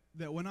that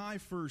when I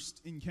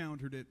first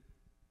encountered it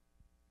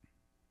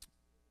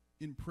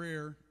in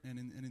prayer and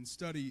in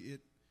study,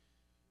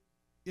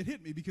 it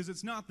hit me, because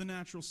it's not the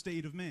natural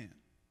state of man.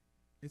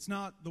 It's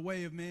not the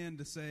way of man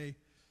to say,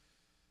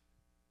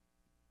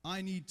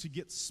 I need to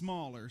get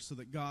smaller so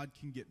that God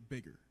can get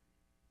bigger.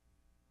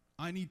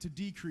 I need to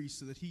decrease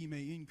so that he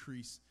may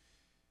increase.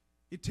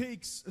 It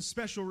takes a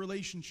special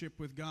relationship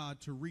with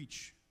God to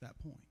reach that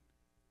point.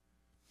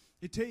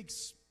 It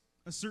takes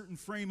a certain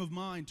frame of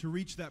mind to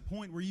reach that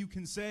point where you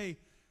can say,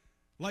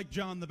 like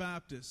John the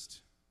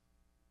Baptist,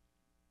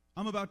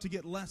 I'm about to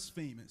get less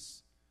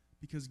famous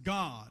because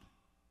God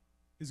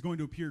is going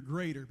to appear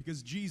greater,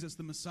 because Jesus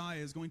the Messiah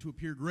is going to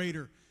appear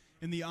greater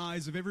in the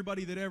eyes of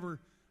everybody that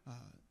ever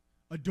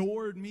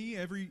adored me,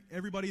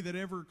 everybody that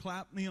ever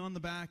clapped me on the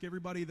back,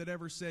 everybody that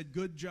ever said,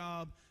 good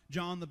job,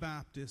 John the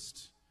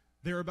Baptist.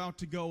 They're about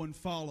to go and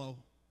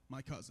follow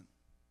my cousin.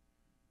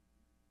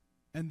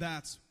 And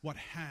that's what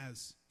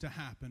has to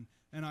happen.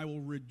 And I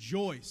will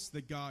rejoice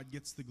that God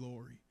gets the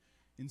glory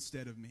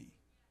instead of me.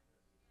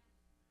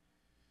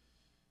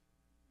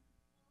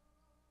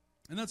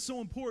 And that's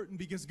so important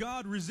because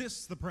God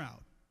resists the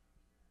proud,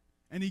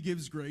 and he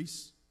gives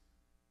grace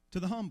to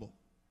the humble.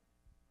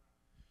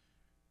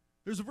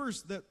 There's a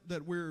verse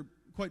that we're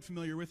quite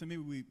familiar with, and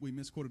maybe we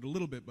misquoted a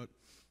little bit, but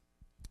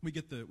we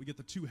get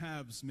the two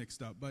halves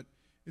mixed up. But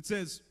it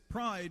says,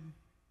 "Pride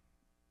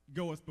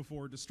goeth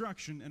before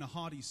destruction, and a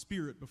haughty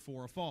spirit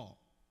before a fall."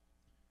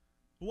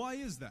 Why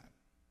is that?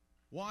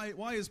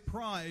 Why is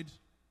pride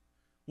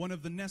one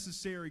of the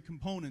necessary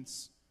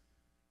components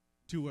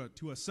to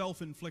a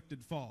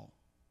self-inflicted fall?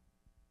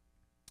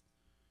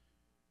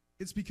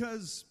 It's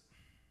because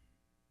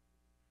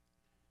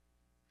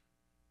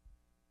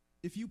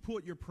if you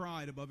put your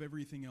pride above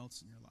everything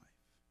else in your life,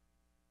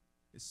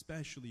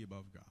 especially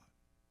above God,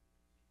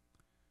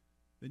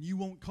 then you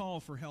won't call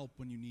for help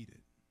when you need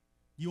it.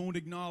 You won't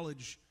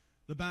acknowledge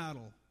the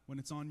battle when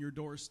it's on your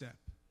doorstep.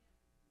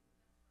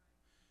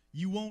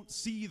 You won't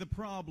see the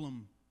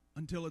problem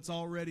until it's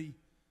already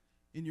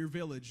in your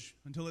village,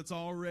 until it's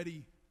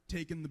already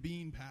taken the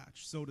bean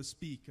patch, so to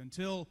speak,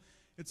 until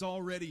it's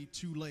already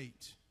too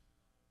late.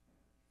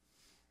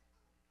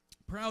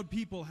 Proud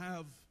people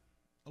have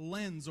a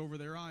lens over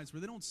their eyes where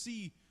they don't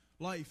see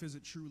life as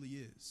it truly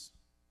is.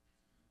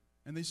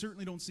 And they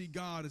certainly don't see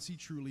God as he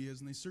truly is,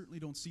 and they certainly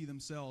don't see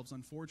themselves,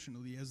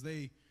 unfortunately, as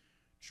they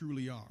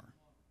truly are.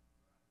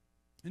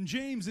 And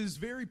James is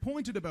very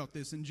pointed about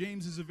this, and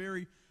James is a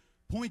very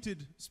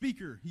pointed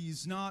speaker.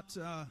 He's not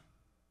a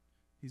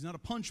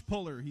punch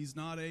puller. He's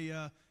not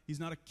a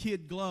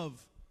kid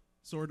glove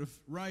sort of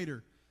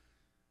writer.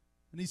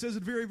 And he says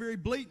it very, very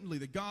blatantly,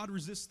 that God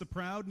resists the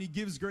proud and he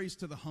gives grace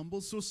to the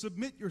humble. So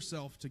submit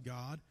yourself to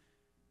God,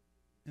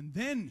 and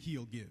then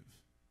he'll give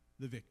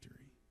the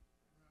victory.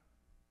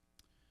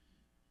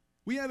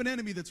 We have an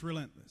enemy that's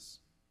relentless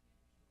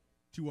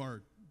to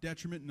our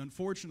detriment, and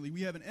unfortunately,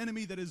 we have an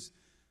enemy that is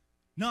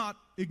not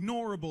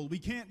ignorable. We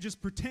can't just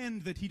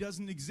pretend that he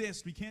doesn't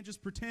exist. We can't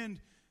just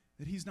pretend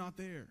that he's not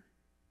there.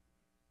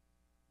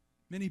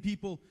 Many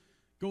people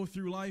go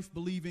through life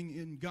believing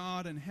in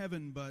God and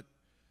heaven, but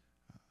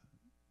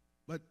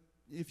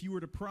if you were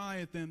to pry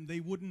at them, they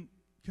wouldn't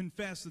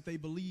confess that they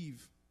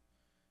believe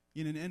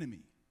in an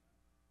enemy.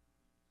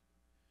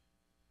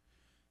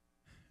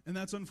 And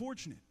that's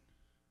unfortunate,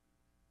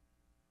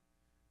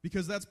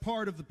 because that's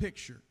part of the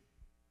picture.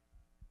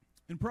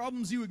 And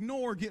problems you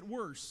ignore get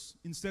worse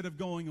instead of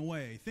going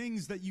away.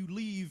 Things that you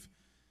leave,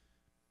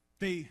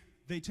 they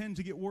tend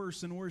to get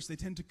worse and worse. They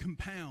tend to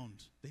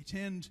compound. They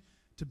tend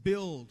to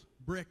build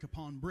brick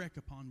upon brick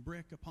upon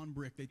brick upon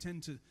brick. They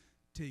tend to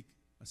take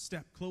a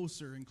step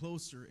closer and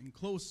closer and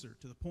closer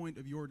to the point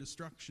of your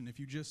destruction if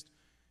you just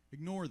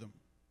ignore them.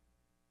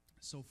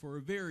 So for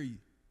a very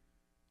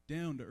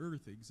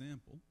down-to-earth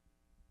example,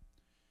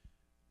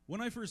 when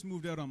I first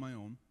moved out on my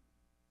own,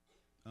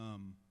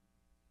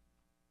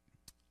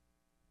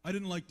 I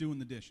didn't like doing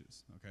the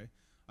dishes, okay?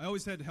 I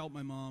always had to help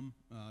my mom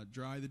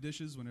dry the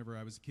dishes whenever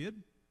I was a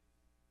kid.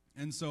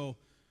 And so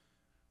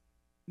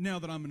now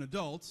that I'm an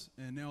adult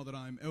and now that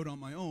I'm out on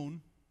my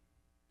own,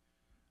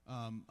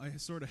 I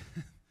sort of...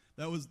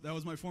 That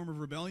was my form of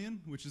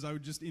rebellion, which is I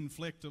would just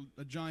inflict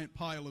a giant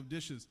pile of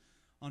dishes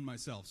on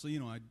myself. So,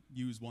 I'd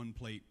use one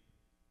plate,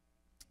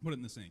 put it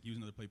in the sink. Use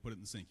another plate, put it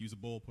in the sink. Use a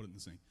bowl, put it in the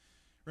sink.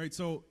 Right?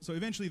 So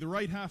eventually the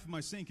right half of my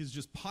sink is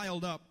just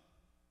piled up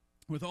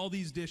with all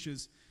these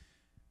dishes.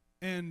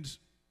 And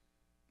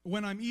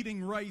when I'm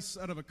eating rice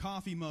out of a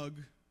coffee mug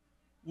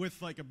with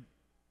like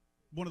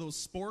one of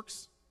those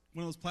sporks,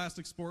 one of those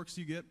plastic sporks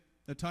you get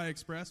at Thai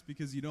Express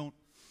because I don't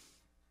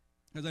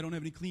have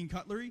any clean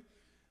cutlery,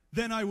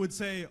 then I would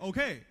say,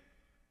 okay,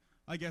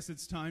 I guess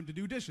it's time to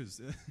do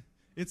dishes.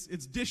 It's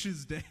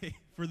dishes day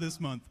for this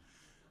month.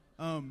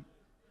 And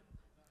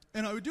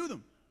I would do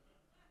them.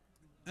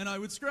 And I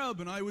would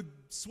scrub, and I would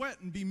sweat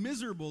and be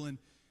miserable, and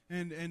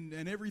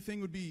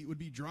everything would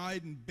be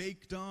dried and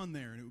baked on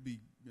there, and it would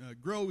be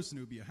gross, and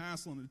it would be a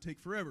hassle, and it would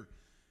take forever.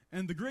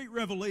 And the great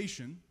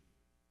revelation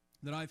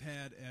that I've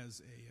had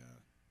as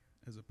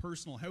a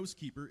personal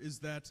housekeeper is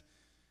that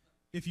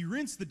if you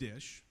rinse the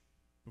dish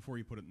before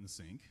you put it in the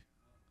sink,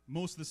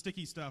 most of the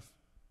sticky stuff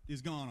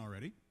is gone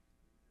already.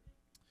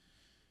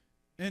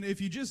 And if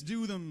you just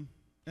do them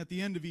at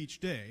the end of each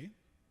day,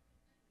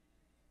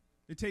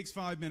 it takes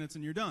 5 minutes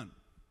and you're done.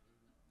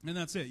 And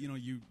that's it.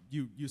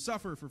 You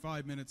suffer for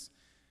 5 minutes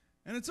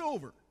and it's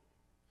over.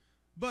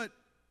 But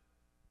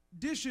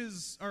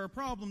dishes are a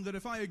problem that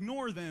if I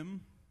ignore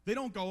them, they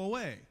don't go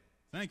away.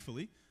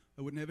 Thankfully,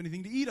 I wouldn't have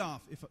anything to eat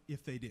off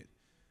if they did.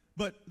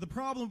 But the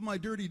problem of my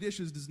dirty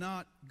dishes does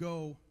not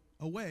go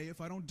away if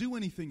I don't do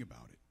anything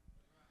about it.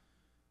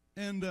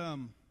 And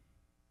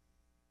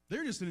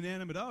they're just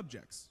inanimate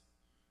objects.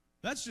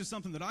 That's just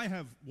something that I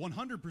have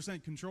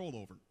 100% control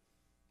over.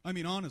 I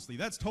mean, honestly,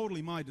 that's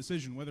totally my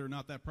decision whether or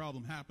not that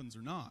problem happens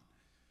or not.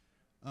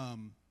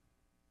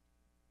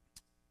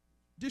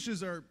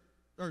 Dishes are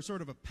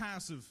sort of a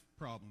passive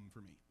problem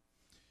for me.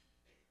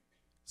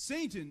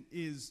 Satan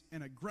is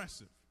an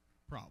aggressive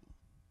problem.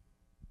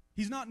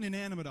 He's not an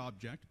inanimate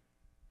object.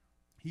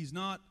 He's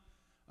not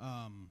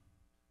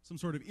some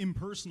sort of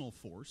impersonal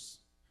force.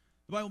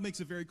 The Bible makes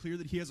it very clear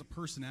that he has a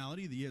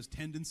personality, that he has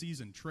tendencies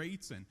and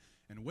traits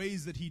and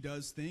ways that he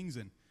does things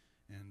and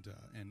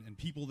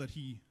people that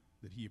he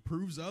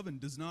approves of and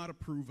does not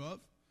approve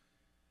of.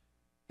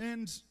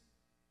 And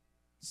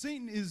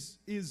Satan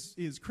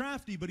is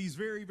crafty, but he's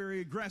very, very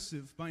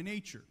aggressive by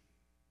nature.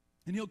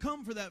 And he'll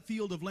come for that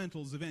field of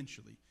lentils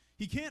eventually.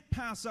 He can't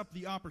pass up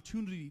the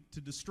opportunity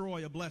to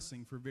destroy a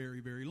blessing for very,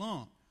 very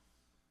long.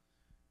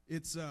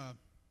 It's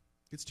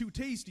too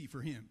tasty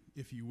for him,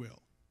 if you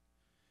will.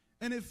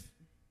 And if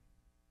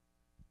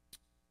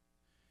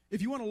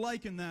you want to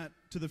liken that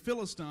to the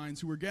Philistines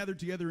who were gathered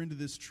together into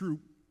this troop,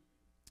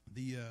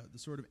 the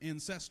sort of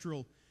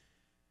ancestral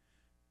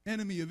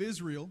enemy of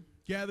Israel,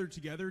 gathered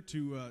together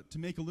to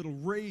make a little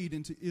raid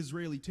into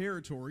Israeli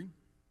territory,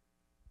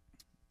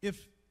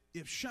 if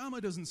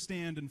Shammah doesn't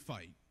stand and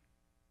fight,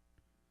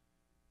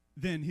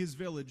 then his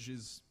village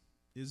is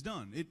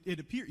done. It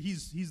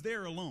appears he's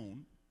there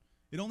alone.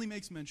 It only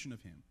makes mention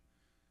of him.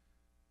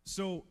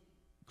 So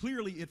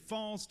clearly it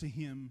falls to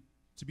him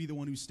to be the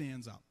one who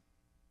stands up.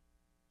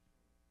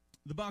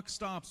 The buck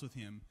stops with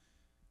him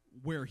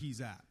where he's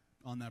at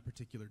on that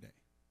particular day.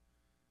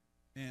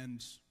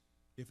 And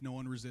if no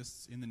one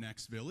resists in the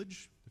next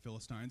village, the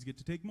Philistines get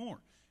to take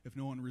more. If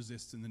no one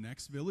resists in the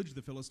next village,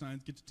 the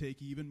Philistines get to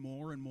take even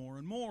more and more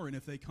and more. And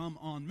if they come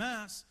en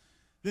masse,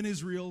 then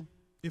Israel,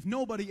 if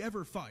nobody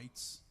ever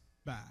fights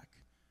back,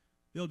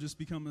 they'll just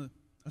become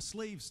a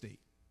slave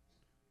state.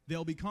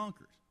 They'll be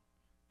conquered.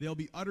 They'll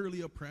be utterly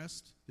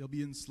oppressed. They'll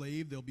be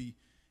enslaved. They'll be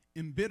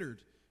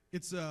embittered.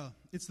 It's the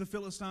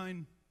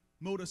Philistine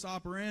modus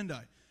operandi.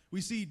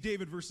 We see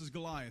David versus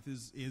Goliath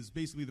is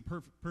basically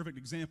the perfect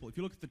example. If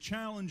you look at the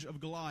challenge of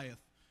Goliath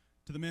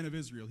to the men of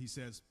Israel, he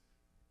says,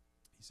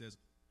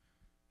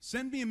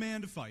 "Send me a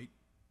man to fight.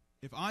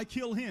 If I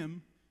kill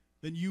him,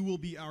 then you will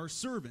be our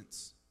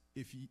servants.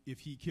 If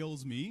he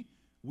kills me,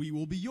 we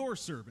will be your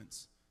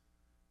servants."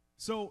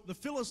 So the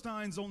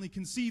Philistines only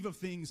conceive of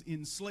things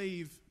in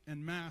slave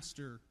and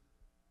master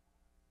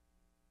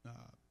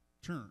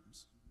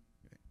terms.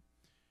 Okay.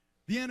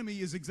 The enemy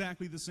is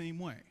exactly the same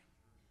way.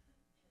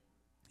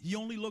 He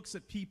only looks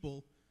at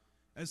people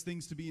as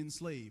things to be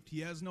enslaved. He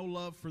has no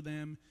love for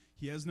them.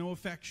 He has no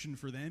affection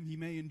for them. He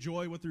may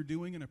enjoy what they're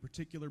doing in a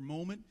particular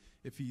moment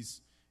if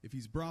he's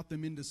brought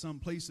them into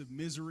some place of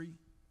misery.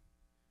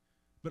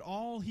 But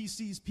all he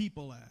sees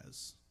people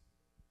as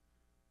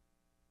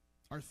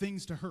are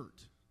things to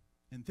hurt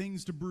and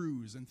things to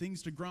bruise and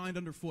things to grind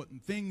underfoot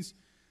and things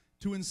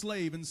to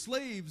enslave. And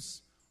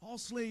all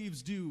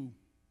slaves do,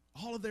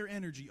 all of their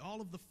energy,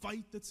 all of the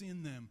fight that's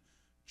in them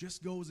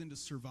just goes into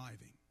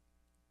surviving.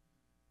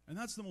 And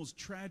that's the most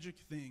tragic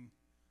thing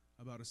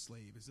about a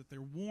slave, is that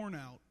they're worn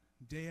out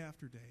day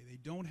after day. They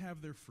don't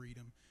have their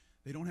freedom.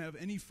 They don't have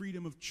any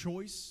freedom of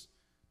choice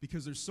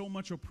because there's so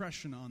much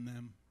oppression on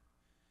them.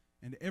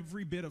 And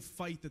every bit of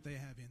fight that they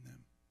have in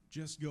them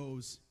just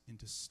goes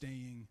into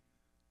staying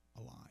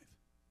alive.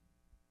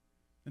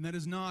 And that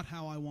is not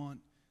how I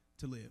want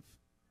to live.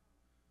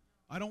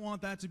 I don't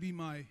want that to be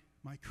my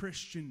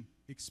Christian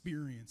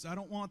experience. I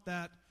don't want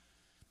that.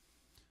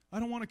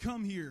 I don't want to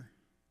come here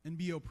and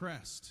be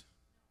oppressed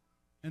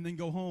and then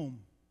go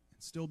home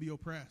and still be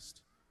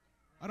oppressed.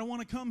 I don't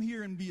want to come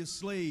here and be a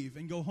slave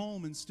and go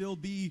home and still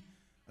be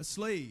a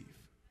slave.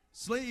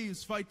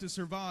 Slaves fight to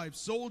survive.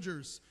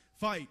 Soldiers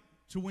fight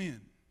to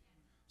win.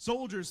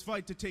 Soldiers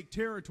fight to take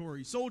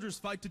territory. Soldiers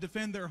fight to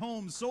defend their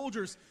homes.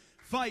 Soldiers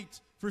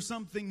fight for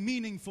something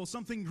meaningful,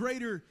 something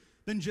greater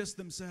than just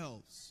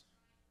themselves.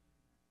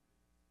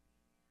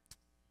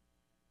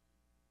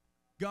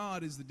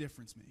 God is the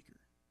difference maker.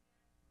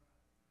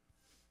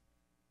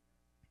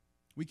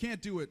 We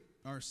can't do it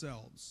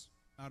ourselves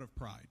out of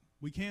pride.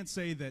 We can't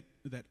say that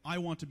I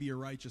want to be a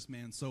righteous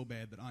man so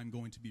bad that I'm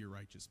going to be a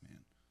righteous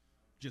man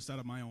just out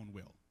of my own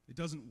will. It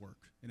doesn't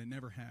work, and it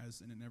never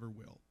has, and it never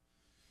will.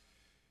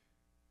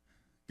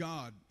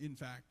 God, in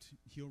fact,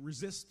 he'll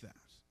resist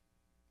that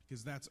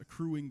because that's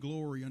accruing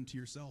glory unto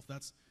yourself.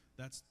 That's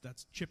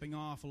chipping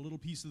off a little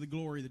piece of the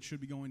glory that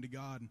should be going to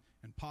God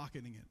and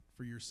pocketing it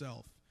for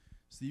yourself.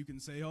 So you can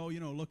say, oh,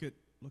 look at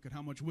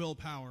how much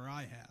willpower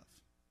I have,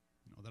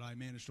 that I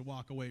managed to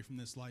walk away from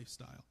this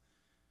lifestyle.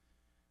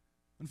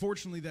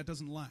 Unfortunately, that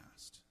doesn't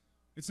last.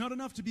 It's not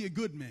enough to be a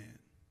good man.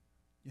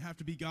 You have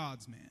to be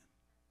God's man.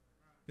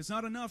 It's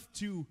not enough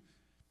to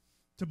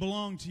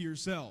belong to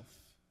yourself.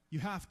 You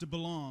have to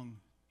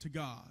belong to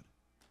God.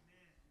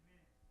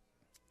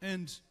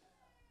 And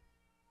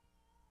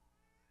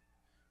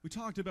we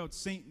talked about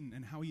Satan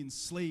and how he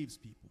enslaves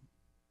people.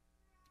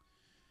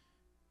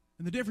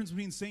 And the difference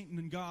between Satan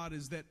and God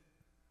is that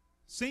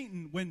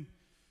Satan, when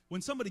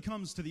somebody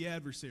comes to the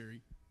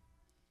adversary,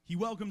 he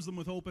welcomes them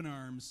with open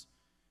arms,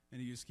 and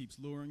he just keeps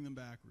luring them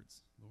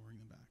backwards, luring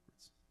them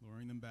backwards,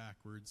 luring them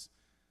backwards,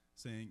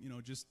 saying,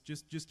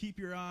 just keep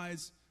your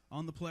eyes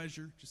on the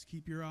pleasure, just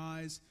keep your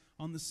eyes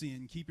on the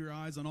sin, keep your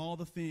eyes on all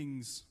the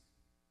things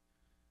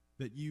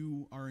that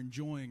you are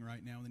enjoying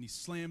right now. And then he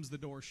slams the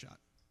door shut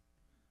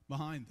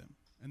behind them,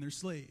 and they're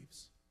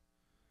slaves.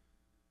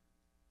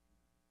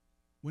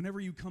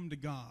 Whenever you come to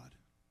God,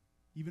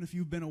 even if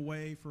you've been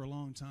away for a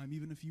long time,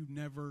 even if you've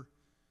never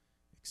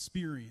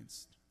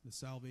experienced the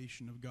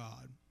salvation of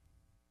God,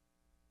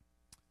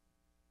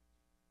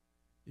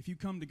 if you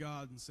come to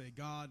God and say,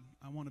 God,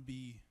 I want to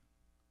be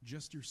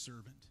just your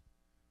servant,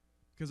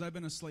 because I've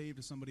been a slave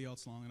to somebody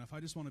else long enough, I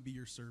just want to be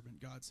your servant,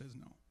 God says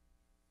no.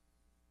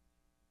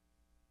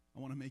 I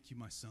want to make you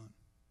my son.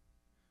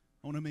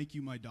 I want to make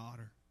you my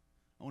daughter.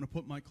 I want to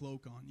put my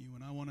cloak on you,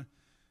 and I want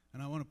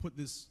to put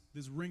this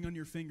ring on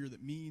your finger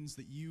that means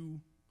that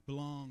you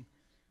belong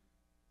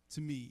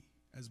to me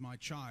as my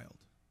child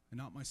and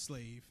not my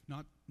slave,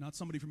 not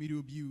somebody for me to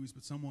abuse,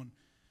 but someone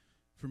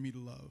for me to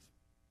love.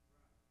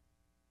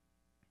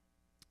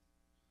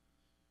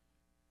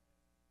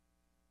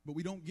 But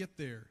we don't get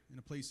there in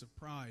a place of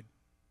pride.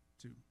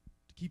 To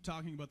keep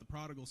talking about the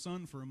prodigal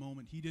son for a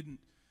moment, he didn't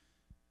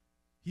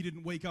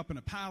wake up in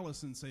a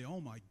palace and say,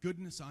 oh my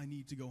goodness, I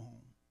need to go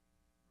home.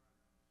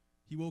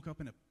 He woke up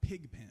in a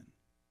pig pen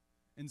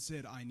and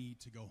said, I need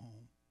to go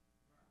home.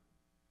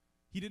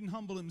 He didn't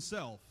humble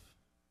himself.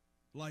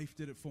 Life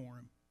did it for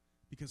him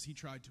because he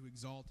tried to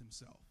exalt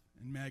himself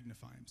and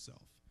magnify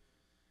himself.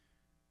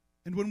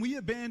 And when we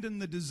abandon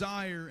the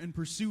desire and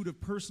pursuit of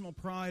personal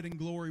pride and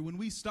glory, when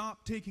we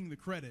stop taking the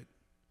credit,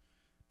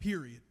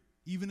 period,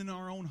 even in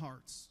our own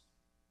hearts,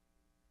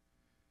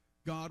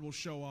 God will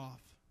show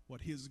off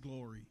what his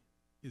glory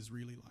is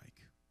really like.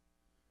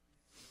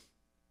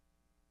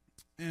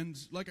 And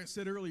like I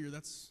said earlier,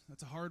 that's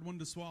a hard one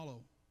to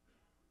swallow.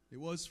 It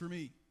was for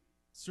me. It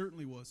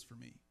certainly was for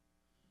me.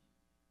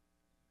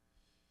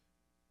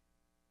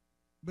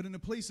 But in a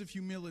place of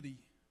humility,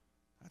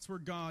 that's where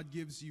God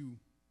gives you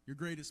your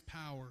greatest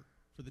power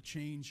for the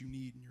change you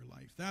need in your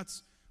life.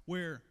 That's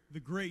where the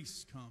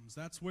grace comes.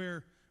 That's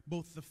where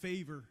both the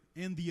favor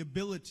and the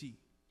ability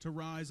to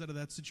rise out of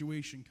that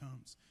situation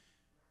comes,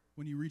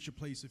 when you reach a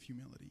place of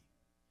humility.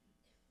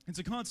 It's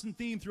a constant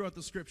theme throughout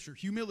the Scripture.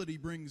 Humility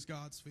brings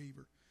God's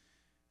favor.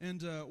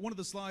 And one of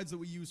the slides that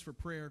we use for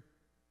prayer,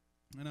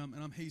 and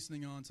I'm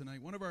hastening on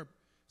tonight, one of our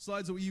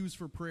slides that we use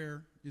for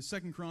prayer is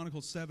 2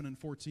 Chronicles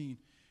 7:14. It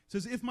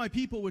says, if my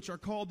people which are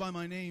called by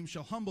my name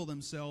shall humble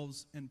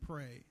themselves and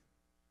pray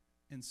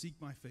and seek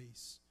my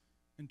face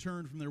and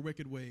turn from their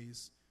wicked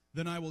ways,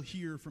 then I will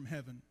hear from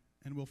heaven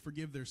and will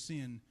forgive their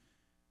sin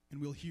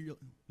and will heal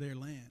their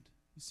land.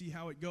 You see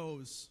how it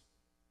goes?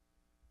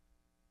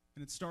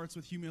 And it starts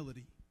with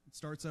humility. It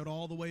starts out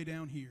all the way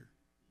down here.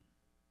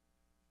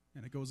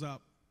 And it goes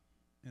up,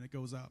 and it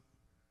goes up,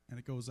 and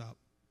it goes up,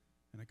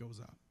 and it goes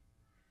up.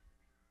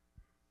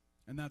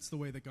 And that's the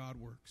way that God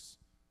works.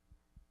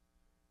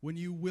 When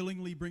you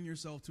willingly bring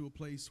yourself to a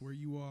place where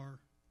you are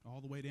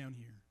all the way down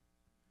here,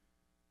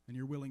 and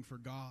you're willing for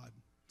God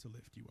to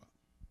lift you up,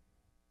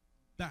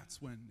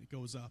 that's when it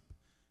goes up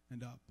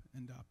and up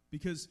and up.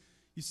 Because,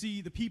 you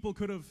see, the people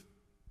could have,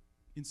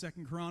 in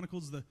 2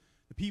 Chronicles, the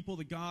people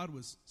that God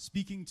was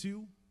speaking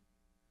to,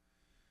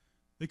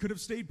 they could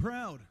have stayed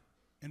proud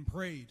and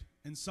prayed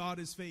and sought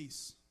his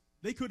face.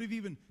 They could have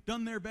even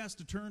done their best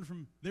to turn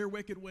from their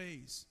wicked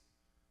ways.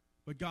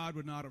 But God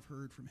would not have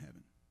heard from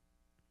heaven.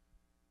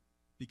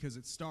 Because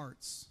it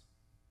starts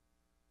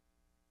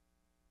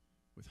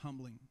with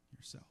humbling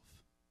yourself.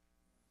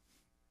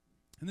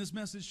 And this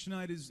message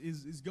tonight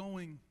is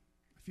going,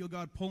 I feel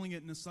God pulling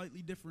it in a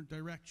slightly different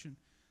direction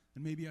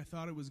than maybe I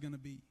thought it was going to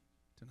be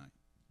tonight.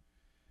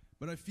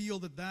 But I feel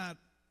that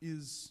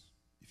is,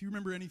 if you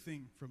remember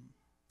anything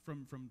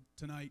from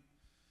tonight,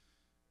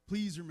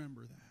 please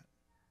remember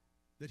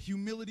that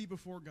humility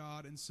before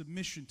God and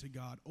submission to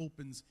God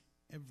opens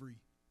every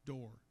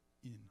door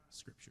in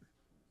Scripture.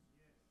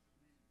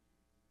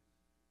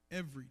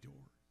 Every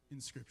door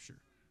in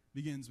Scripture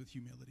begins with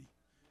humility.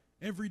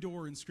 Every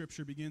door in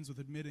Scripture begins with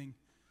admitting,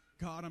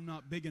 God, I'm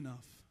not big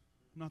enough.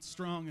 I'm not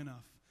strong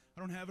enough.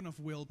 I don't have enough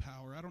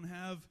willpower. I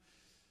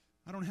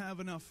don't have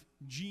enough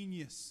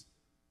genius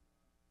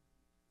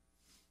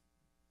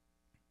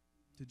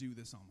to do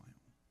this on my own.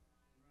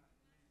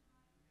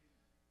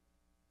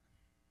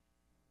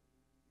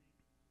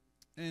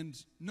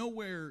 And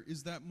nowhere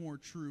is that more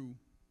true.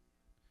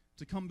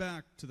 To come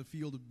back to the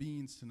field of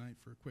beans tonight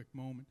for a quick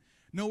moment,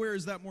 nowhere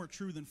is that more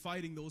true than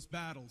fighting those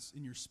battles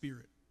in your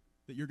spirit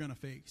that you're going to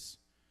face.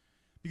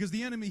 Because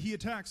the enemy, he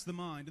attacks the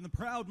mind, and the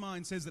proud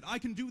mind says that I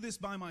can do this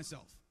by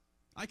myself.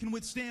 I can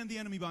withstand the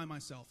enemy by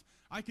myself.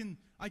 I can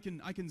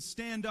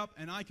stand up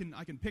and I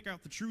can pick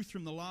out the truth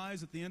from the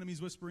lies that the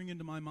enemy's whispering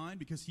into my mind,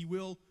 because he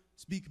will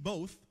speak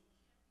both.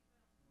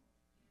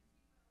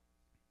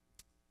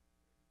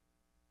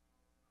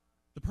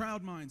 The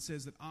proud mind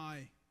says that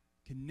I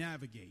can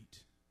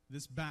navigate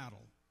this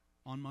battle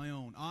on my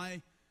own.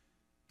 I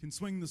can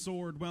swing the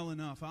sword well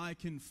enough. I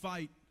can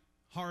fight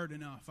hard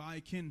enough. I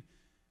can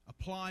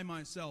apply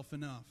myself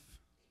enough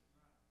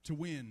to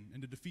win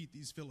and to defeat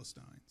these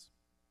Philistines.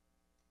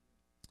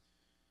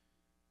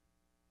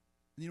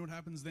 And you know what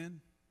happens then?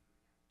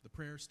 The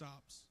prayer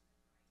stops.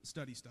 The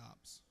study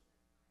stops.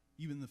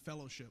 Even the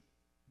fellowship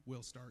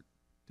will start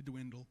to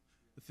dwindle.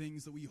 The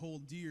things that we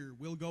hold dear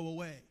will go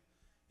away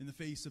in the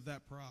face of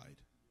that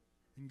pride.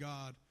 And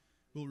God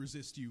will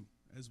resist you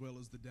as well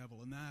as the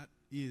devil, and that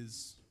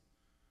is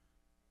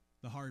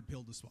the hard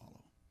pill to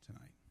swallow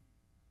tonight.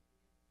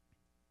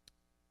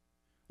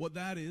 What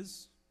that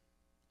is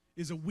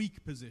a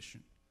weak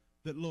position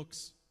that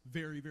looks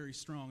very, very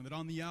strong, that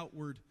on the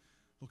outward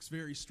looks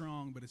very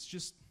strong, but it's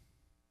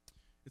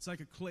like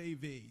a clay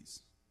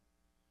vase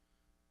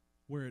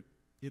where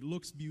it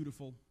looks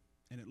beautiful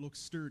and it looks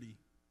sturdy,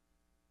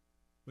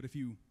 but if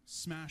you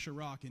smash a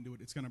rock into it,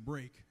 it's going to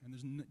break,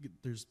 and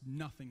there's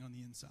nothing on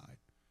the inside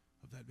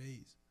of that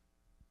vase.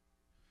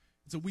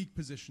 It's a weak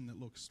position that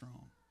looks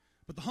strong.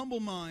 But the humble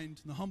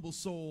mind, the humble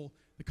soul,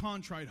 the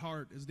contrite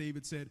heart, as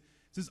David said,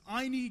 says,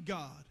 I need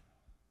God,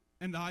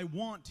 and I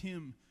want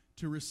him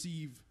to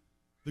receive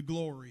the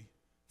glory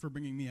for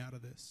bringing me out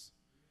of this.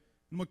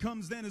 And what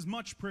comes then is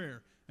much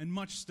prayer and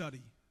much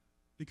study,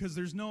 because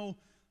there's no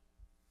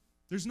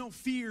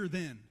fear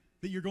then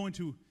that you're going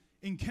to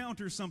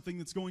encounter something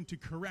that's going to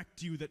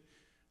correct you, that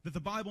the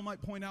Bible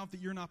might point out that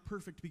you're not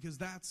perfect, because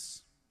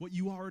that's what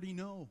you already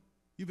know.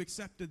 You've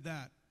accepted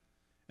that.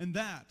 And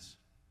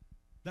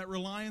that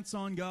reliance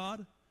on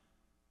God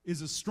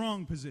is a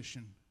strong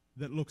position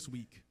that looks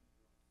weak.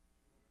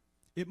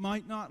 It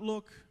might not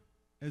look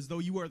as though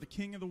you are the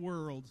king of the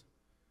world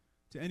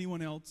to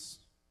anyone else,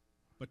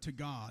 but to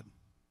God.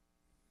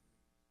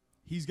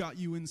 He's got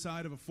you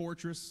inside of a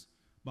fortress,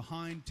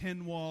 behind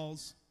 10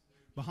 walls,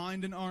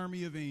 behind an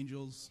army of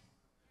angels,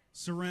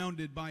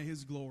 surrounded by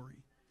his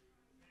glory.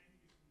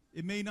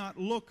 It may not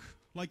look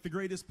like the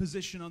greatest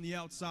position on the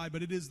outside,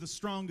 but it is the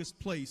strongest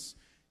place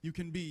you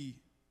can be,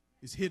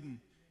 is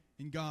hidden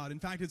in God. In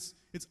fact,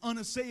 it's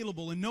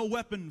unassailable, and no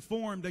weapon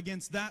formed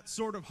against that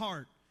sort of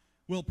heart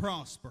will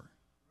prosper.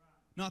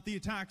 Not the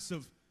attacks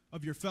of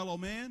your fellow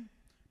man,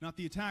 not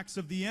the attacks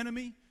of the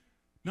enemy,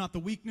 not the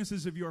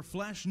weaknesses of your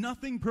flesh.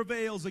 Nothing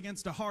prevails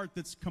against a heart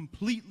that's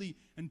completely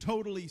and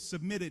totally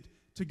submitted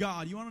to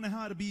God. You want to know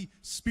how to be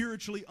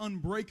spiritually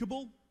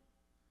unbreakable?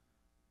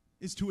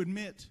 Is to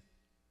admit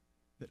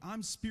that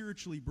I'm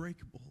spiritually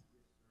breakable.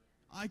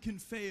 I can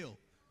fail,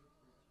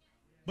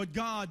 but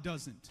God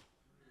doesn't.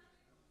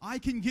 I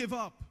can give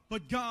up,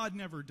 but God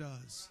never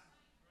does.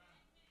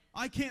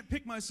 I can't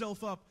pick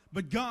myself up,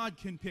 but God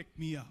can pick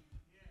me up.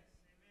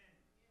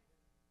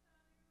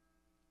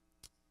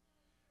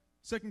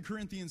 2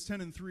 Corinthians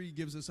 10:3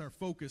 gives us our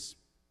focus.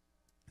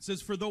 It says,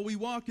 for though we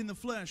walk in the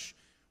flesh,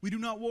 we do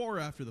not war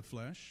after the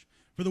flesh.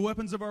 For the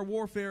weapons of our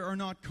warfare are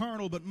not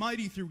carnal, but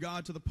mighty through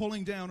God to the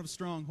pulling down of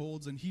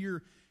strongholds. And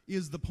here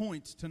is the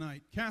point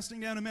tonight.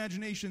 Casting down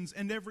imaginations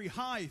and every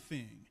high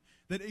thing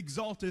that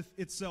exalteth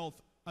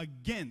itself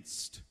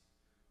against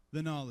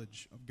the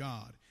knowledge of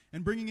God,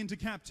 and bringing into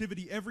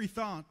captivity every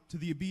thought to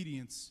the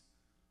obedience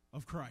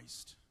of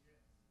Christ.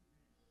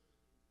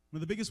 One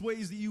of the biggest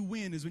ways that you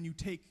win is when you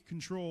take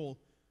control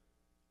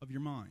of your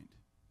mind.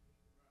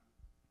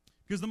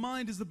 Because the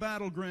mind is the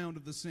battleground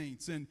of the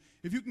saints. And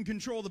if you can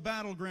control the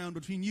battleground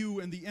between you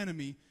and the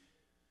enemy,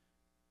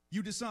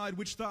 you decide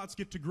which thoughts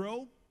get to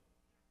grow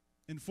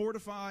and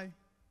fortify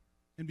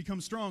and become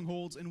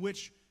strongholds, and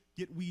which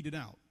get weeded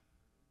out.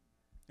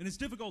 And it's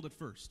difficult at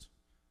first.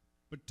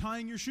 But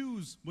tying your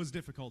shoes was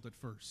difficult at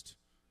first.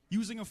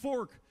 Using a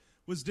fork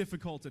was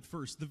difficult at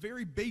first. The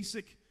very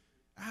basic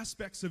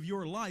aspects of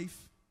your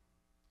life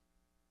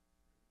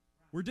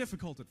were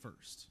difficult at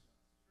first.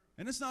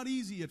 And it's not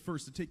easy at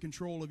first to take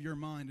control of your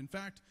mind. In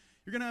fact,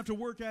 you're going to have to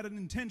work at it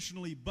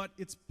intentionally, but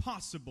it's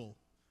possible.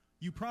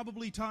 You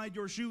probably tied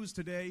your shoes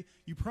today.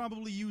 You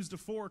probably used a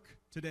fork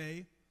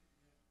today.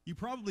 You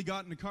probably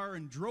got in a car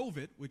and drove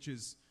it, which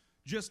is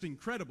just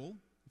incredible.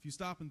 If you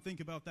stop and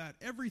think about that,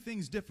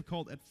 everything's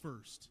difficult at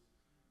first.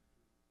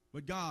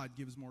 But God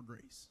gives more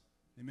grace.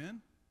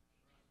 Amen?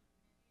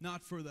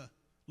 Not for the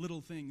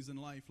little things in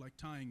life like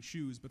tying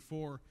shoes, but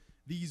for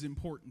these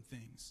important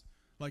things,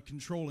 like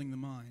controlling the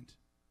mind.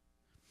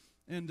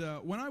 And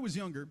when I was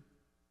younger,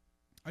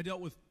 I dealt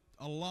with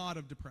a lot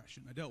of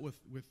depression. I dealt with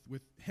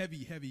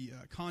heavy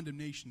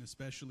condemnation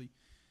especially.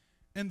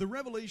 And the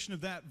revelation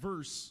of that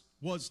verse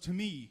was, to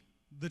me,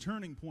 the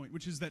turning point,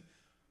 which is that,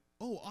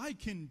 oh, I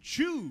can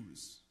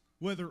choose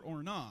whether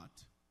or not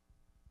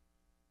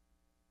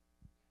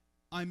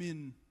I'm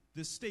in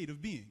this state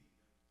of being.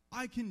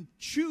 I can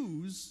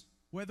choose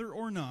whether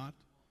or not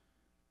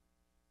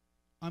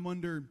I'm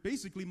under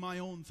basically my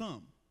own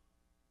thumb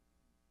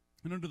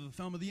and under the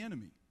thumb of the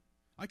enemy.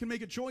 I can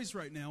make a choice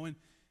right now. And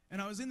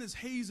I was in this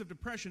haze of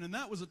depression, and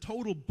that was a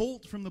total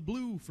bolt from the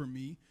blue for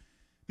me,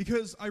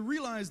 because I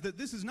realized that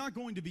this is not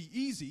going to be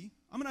easy.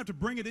 I'm going to have to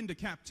bring it into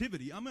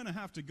captivity. I'm going to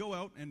have to go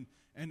out and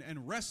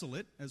wrestle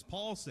it, as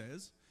Paul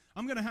says.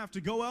 I'm going to have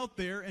to go out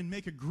there and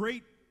make a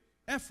great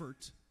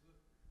effort,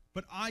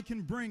 but I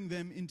can bring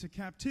them into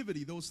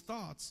captivity, those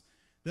thoughts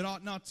that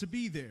ought not to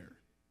be there.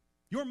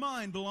 Your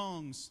mind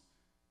belongs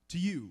to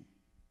you.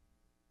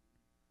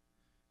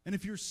 And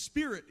if your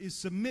spirit is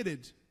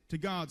submitted to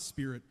God's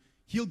Spirit,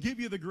 He'll give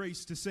you the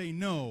grace to say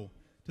no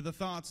to the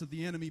thoughts that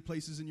the enemy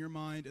places in your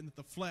mind and that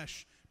the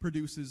flesh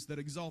produces that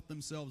exalt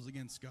themselves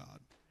against God.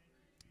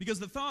 Because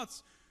the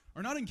thoughts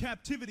are not in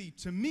captivity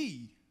to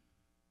me,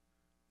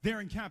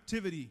 they're in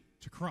captivity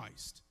to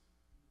Christ.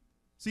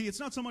 See,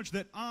 it's not so much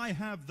that I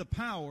have the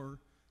power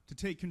to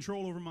take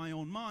control over my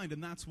own mind,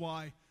 and that's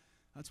why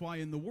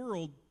in the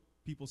world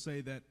people say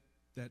that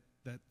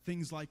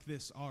things like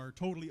this are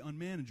totally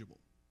unmanageable.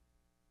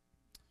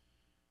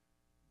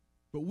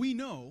 But we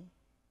know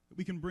that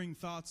we can bring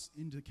thoughts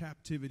into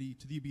captivity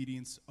to the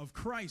obedience of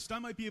Christ. I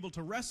might be able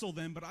to wrestle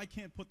them, but I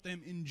can't put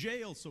them in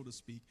jail, so to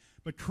speak.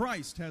 But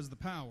Christ has the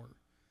power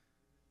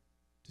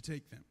to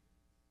take them.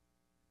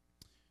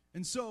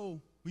 And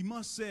so we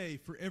must say,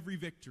 for every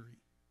victory,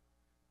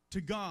 to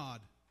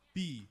God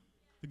be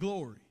the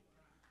glory.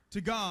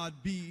 To God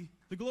be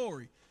the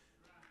glory.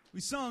 We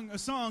sung a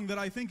song that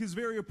I think is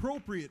very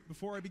appropriate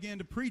before I began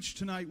to preach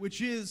tonight,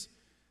 which is,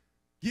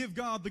 give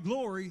God the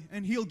glory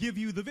and He'll give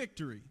you the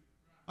victory.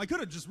 I could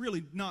have just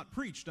really not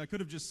preached. I could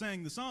have just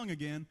sang the song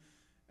again,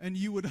 and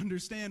you would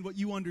understand what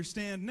you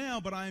understand now,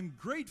 but I'm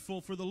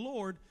grateful for the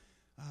Lord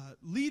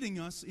leading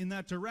us in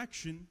that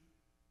direction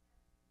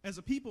as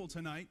a people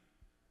tonight,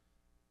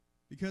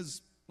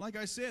 because, like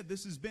I said,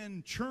 this has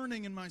been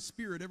churning in my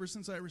spirit ever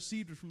since I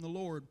received it from the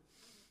Lord.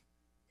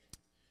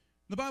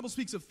 The Bible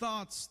speaks of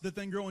thoughts that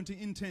then grow into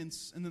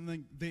intents, and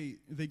then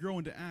they grow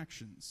into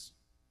actions.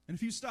 And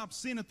if you stop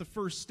sin at the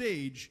first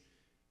stage,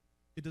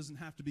 it doesn't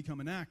have to become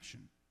an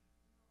action.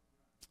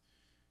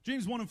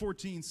 James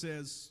 1:14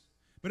 says,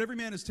 but every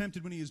man is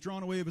tempted when he is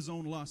drawn away of his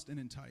own lust and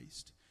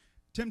enticed.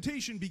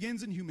 Temptation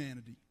begins in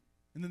humanity,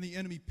 and then the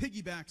enemy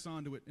piggybacks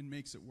onto it and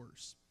makes it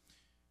worse.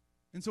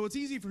 And so it's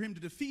easy for him to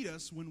defeat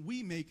us when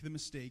we make the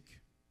mistake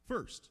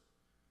first.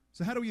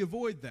 So how do we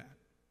avoid that?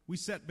 We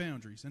set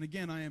boundaries. And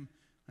again, I'm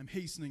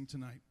hastening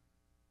tonight.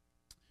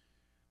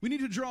 We need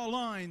to draw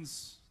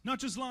lines, not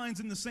just lines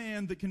in the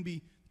sand that can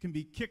be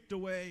kicked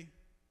away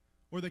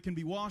or that can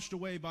be washed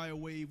away by a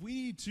wave.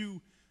 We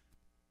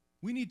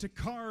need to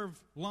carve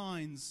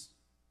lines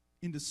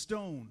into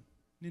stone,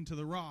 into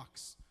the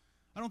rocks.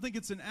 I don't think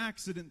it's an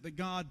accident that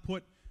God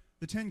put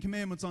the 10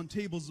 Commandments on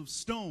tables of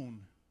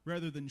stone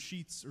rather than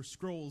sheets or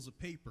scrolls of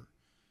paper.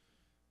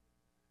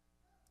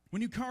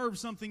 When you carve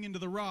something into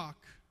the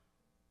rock,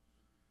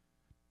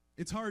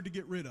 it's hard to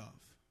get rid of.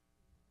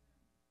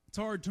 It's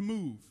hard to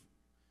move.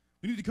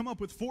 We need to come up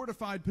with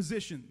fortified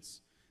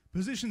positions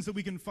that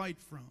we can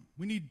fight from.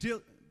 We need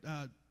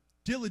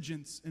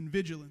diligence and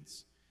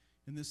vigilance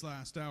in this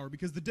last hour,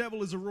 because the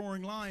devil is a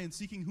roaring lion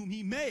seeking whom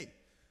he may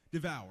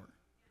devour,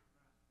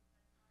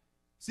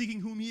 seeking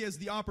whom he has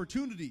the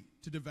opportunity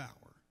to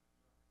devour.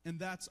 And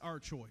that's our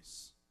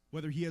choice,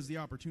 whether he has the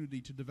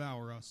opportunity to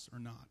devour us or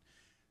not.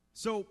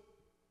 So,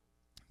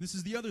 this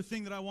is the other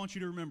thing that I want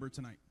you to remember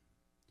tonight.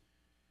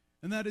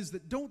 And that is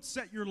that don't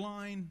set your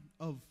line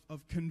of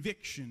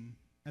conviction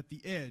at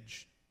the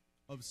edge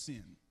of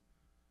sin.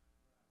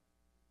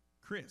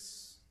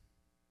 Chris,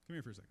 come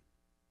here for a second.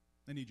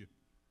 I need you.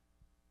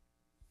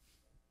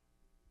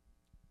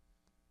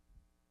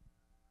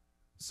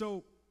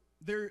 So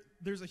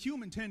there's a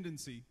human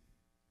tendency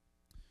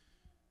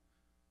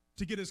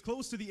to get as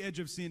close to the edge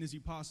of sin as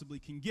you possibly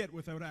can get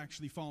without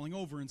actually falling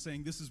over and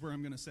saying, this is where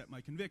I'm going to set my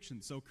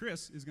conviction. So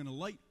Chris is going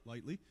to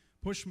lightly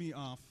push me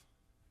off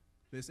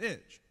this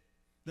edge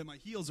that my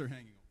heels are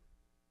hanging over.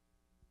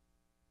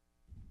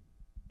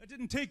 That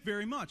didn't take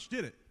very much,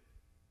 did it?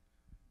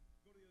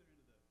 Go to the other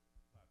end of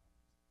the platform.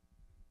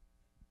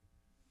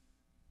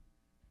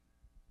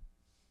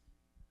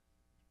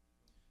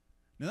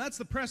 Now that's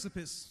the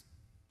precipice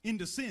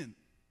into sin.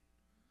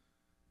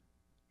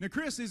 Now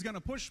Chris is going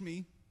to push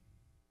me.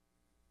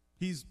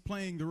 He's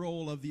playing the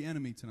role of the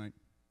enemy tonight.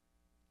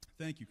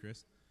 Thank you,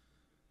 Chris,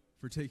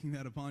 for taking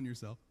that upon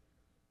yourself.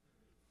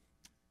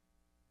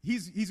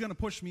 He's going to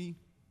push me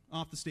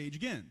off the stage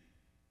again.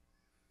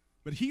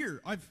 But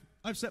here,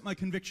 I've set my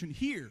conviction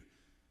here,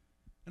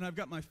 and I've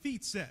got my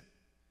feet set,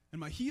 and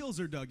my heels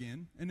are dug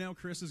in, and now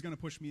Chris is going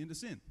to push me into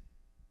sin.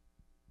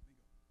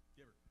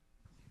 Give her.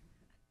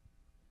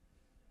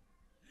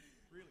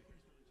 Really?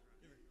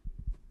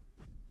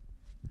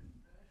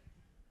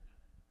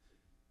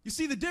 You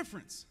see the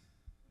difference?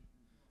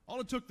 All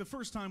it took the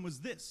first time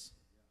was this.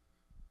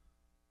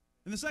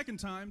 And the second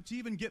time, to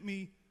even get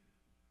me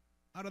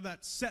out of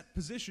that set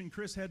position,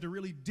 Chris had to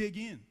really dig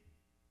in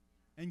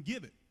and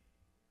give it.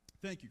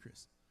 Thank you,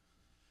 Chris.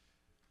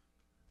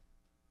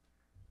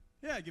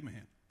 Yeah, give him a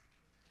hand.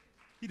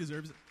 He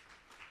deserves it.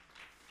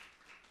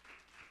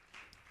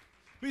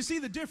 But you see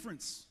the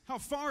difference, how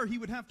far he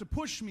would have to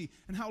push me,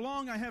 and how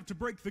long I have to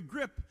break the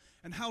grip,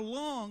 and how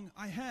long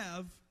I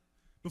have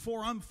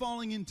before I'm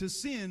falling into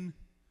sin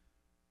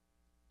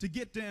to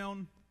get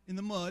down in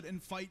the mud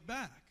and fight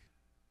back.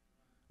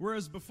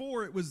 Whereas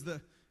before it was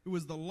the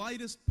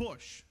lightest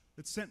push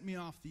that sent me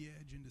off the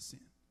edge into sin.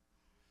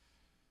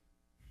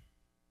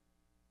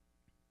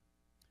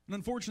 And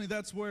unfortunately,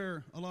 that's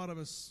where a lot of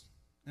us,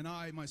 and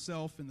I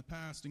myself in the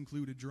past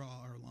included, draw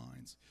our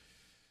lines.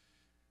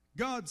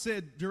 God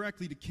said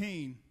directly to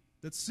Cain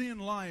that sin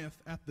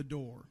lieth at the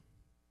door,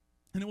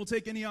 and it will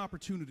take any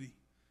opportunity.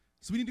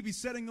 So we need to be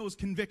setting those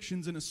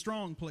convictions in a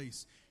strong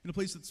place, in a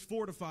place that's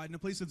fortified, in a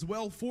place that's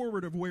well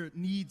forward of where it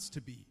needs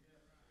to be.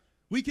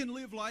 We can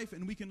live life,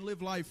 and we can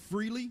live life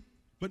freely,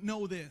 but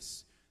know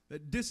this,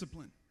 that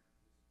discipline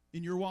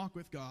in your walk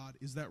with God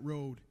is that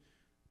road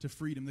to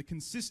freedom. The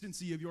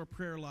consistency of your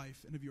prayer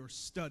life and of your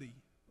study,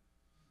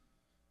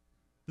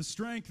 the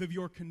strength of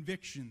your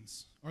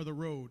convictions are the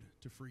road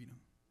to freedom.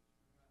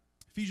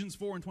 Ephesians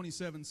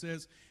 4:27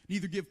 says,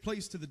 neither give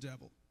place to the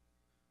devil.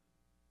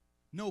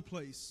 No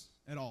place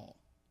at all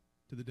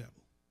to the devil.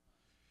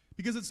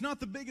 Because it's not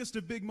the biggest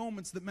of big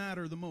moments that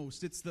matter the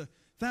most. It's the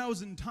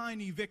 1,000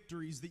 tiny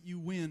victories that you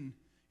win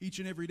each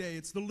and every day.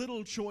 It's the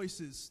little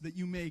choices that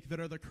you make that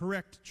are the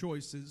correct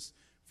choices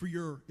for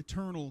your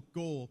eternal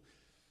goal.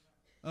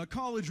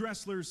 College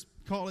wrestlers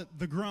call it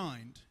the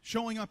grind.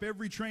 Showing up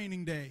every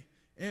training day.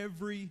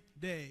 Every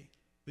day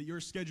that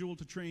you're scheduled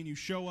to train, you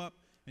show up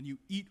and you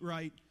eat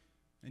right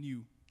and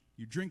you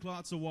drink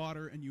lots of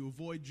water and you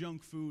avoid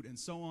junk food and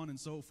so on and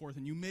so forth.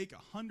 And you make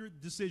 100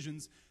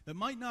 decisions that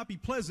might not be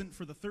pleasant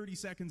for the 30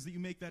 seconds that you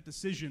make that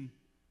decision,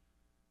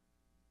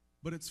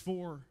 but it's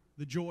for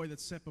the joy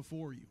that's set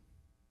before you.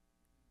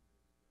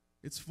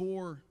 It's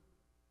for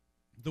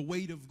the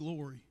weight of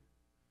glory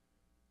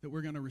that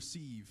we're going to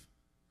receive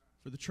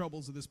for the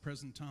troubles of this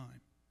present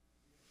time.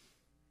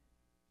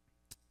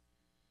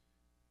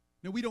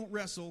 Now, we don't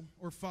wrestle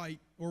or fight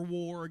or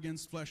war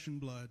against flesh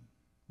and blood,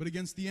 but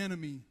against the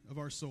enemy of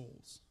our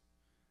souls.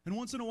 And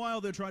once in a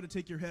while, they'll try to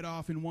take your head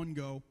off in one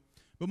go,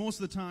 but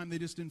most of the time, they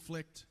just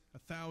inflict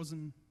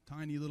 1,000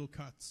 tiny little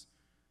cuts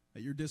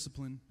at your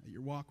discipline, at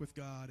your walk with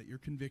God, at your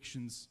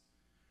convictions.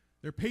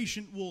 They're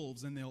patient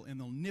wolves, and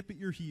they'll nip at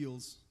your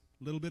heels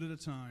a little bit at a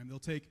time. They'll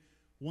take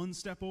one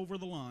step over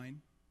the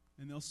line,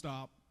 and they'll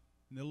stop,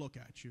 and they'll look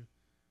at you.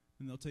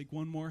 And they'll take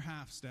one more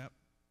half step,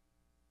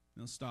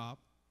 and they'll stop.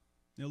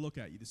 They'll look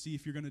at you to see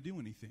if you're going to do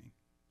anything.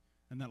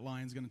 And that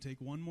lion's going to take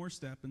one more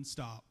step and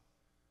stop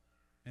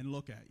and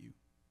look at you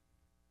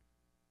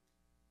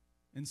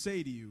and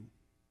say to you,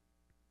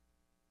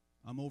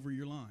 I'm over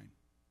your line.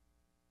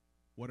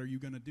 What are you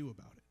going to do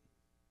about it?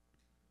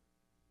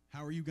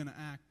 How are you going to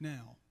act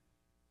now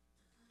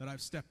that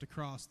I've stepped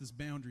across this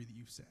boundary that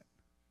you've set?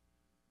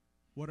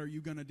 What are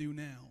you going to do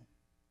now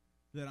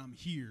that I'm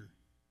here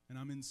and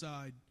I'm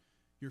inside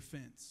your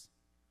fence?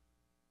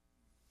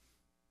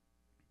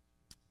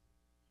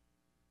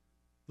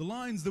 The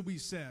lines that we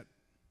set,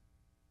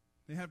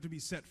 they have to be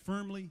set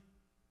firmly,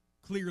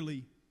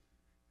 clearly,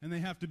 and they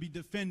have to be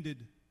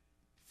defended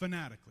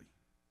fanatically.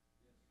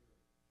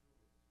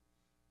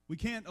 We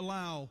can't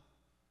allow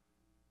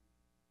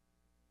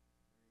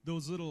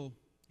those little,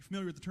 you're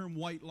familiar with the term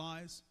white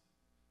lies?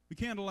 We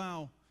can't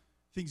allow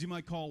things you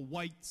might call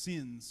white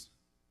sins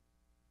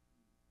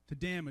to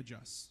damage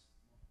us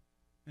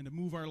and to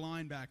move our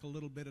line back a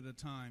little bit at a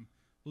time,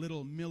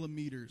 little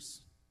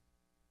millimeters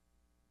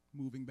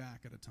moving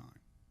back at a time.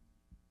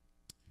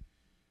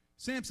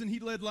 Samson, he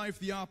led life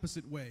the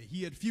opposite way.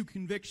 He had few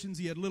convictions.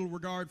 He had little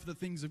regard for the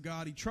things of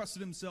God. He trusted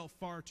himself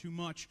far too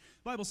much.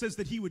 The Bible says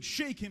that he would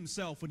shake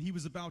himself when he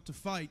was about to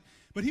fight.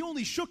 But he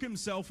only shook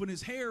himself when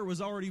his hair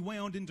was already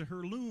wound into her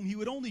loom. He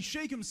would only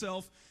shake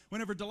himself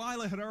whenever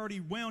Delilah had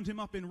already wound him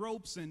up in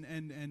ropes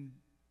and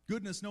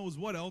goodness knows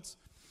what else.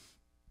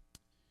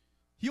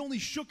 He only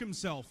shook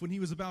himself when he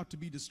was about to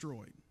be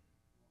destroyed.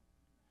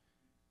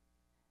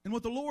 And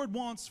what the Lord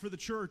wants for the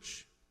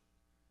church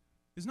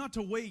is not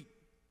to wait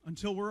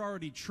until we're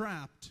already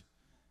trapped,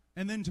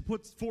 and then to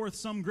put forth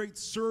some great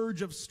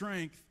surge of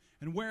strength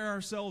and wear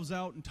ourselves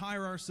out and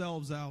tire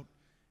ourselves out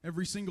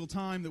every single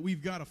time that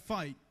we've got to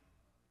fight.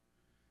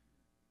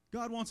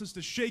 God wants us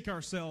to shake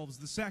ourselves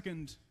the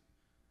second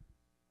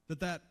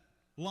that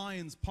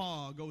lion's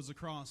paw goes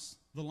across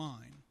the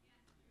line.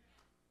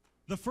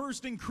 The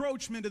first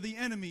encroachment of the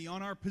enemy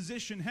on our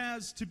position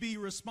has to be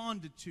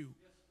responded to.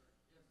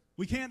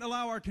 We can't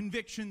allow our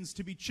convictions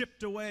to be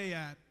chipped away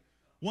at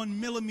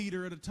 1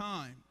 millimeter at a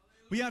time.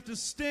 We have to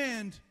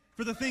stand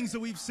for the things that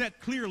we've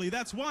set clearly.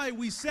 That's why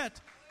we set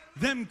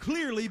them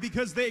clearly,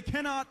 because they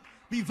cannot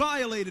be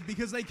violated,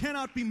 because they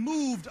cannot be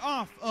moved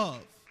off of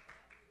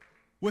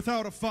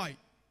without a fight.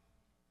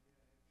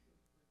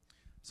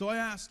 So I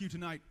ask you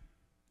tonight,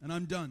 and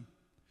I'm done.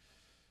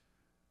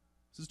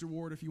 Sister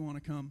Ward, if you want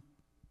to come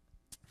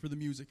for the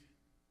music.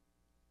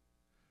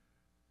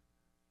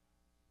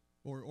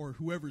 Or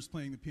whoever's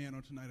playing the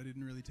piano tonight, I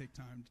didn't really take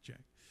time to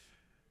check.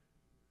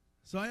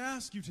 So I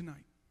ask you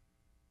tonight,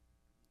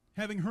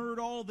 having heard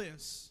all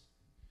this,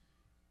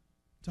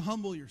 to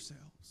humble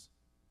yourselves,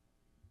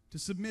 to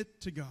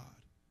submit to God,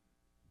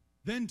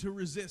 then to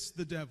resist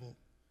the devil,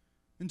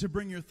 and to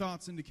bring your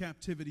thoughts into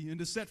captivity, and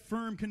to set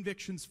firm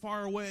convictions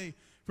far away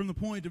from the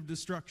point of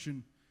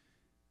destruction,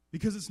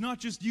 because it's not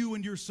just you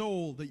and your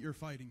soul that you're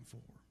fighting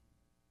for.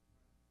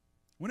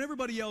 When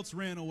everybody else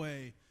ran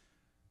away,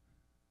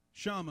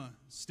 Shammah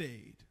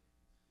stayed.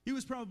 He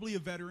was probably a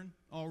veteran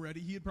already.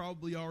 He had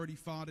probably already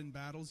fought in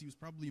battles. He was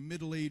probably a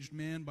middle-aged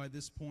man by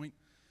this point,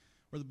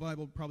 or the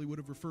Bible probably would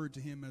have referred to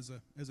him as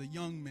a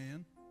young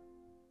man.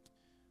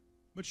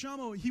 But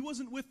Shammah, he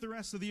wasn't with the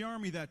rest of the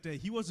army that day.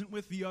 He wasn't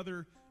with the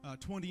other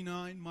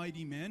 29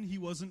 mighty men. He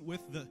wasn't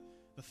with the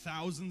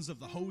thousands of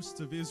the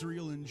hosts of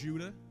Israel and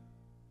Judah.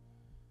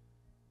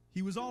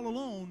 He was all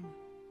alone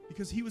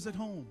because he was at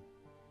home.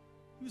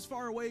 He was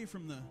far away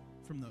from the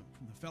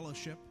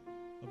fellowship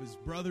of his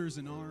brothers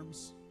in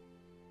arms.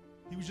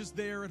 He was just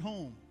there at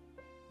home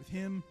with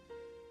him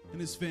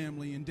and his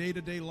family in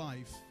day-to-day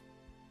life.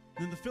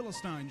 And then the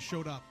Philistines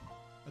showed up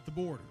at the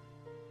border.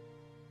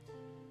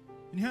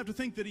 And you have to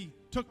think that he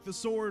took the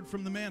sword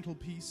from the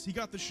mantelpiece. He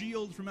got the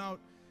shield from out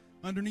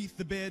underneath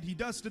the bed. He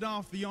dusted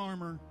off the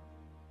armor.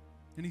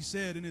 And he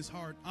said in his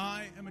heart,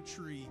 I am a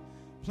tree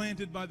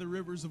planted by the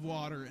rivers of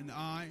water, and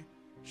I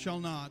shall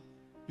not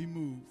be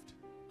moved.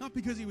 Not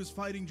because he was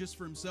fighting just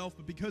for himself,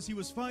 but because he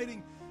was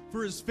fighting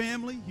for his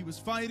family. He was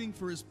fighting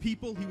for his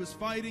people. He was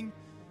fighting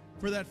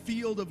for that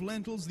field of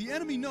lentils. The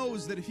enemy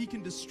knows that if he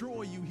can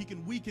destroy you, he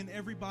can weaken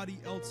everybody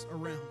else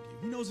around you.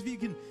 He knows if he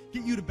can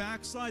get you to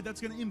backslide, that's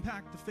going to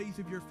impact the faith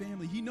of your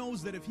family. He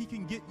knows that if he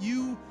can get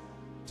you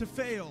to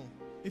fail,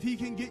 if he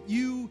can get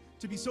you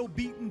to be so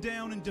beaten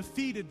down and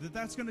defeated that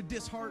that's going to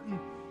dishearten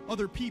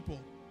other people.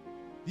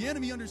 The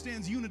enemy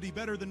understands unity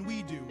better than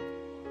we do.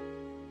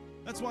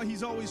 That's why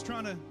he's always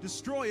trying to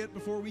destroy it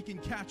before we can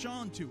catch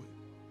on to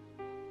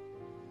it.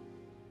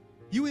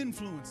 You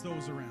influence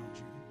those around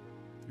you.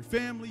 Your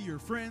family, your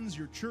friends,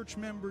 your church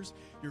members,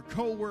 your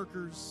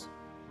co-workers.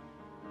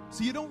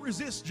 So you don't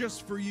resist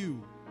just for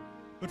you,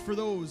 but for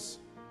those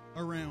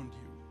around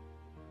you.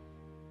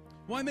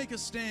 Why make a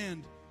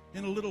stand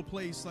in a little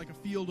place like a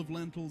field of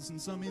lentils in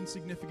some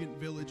insignificant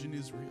village in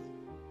Israel?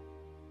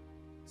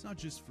 It's not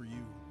just for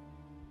you.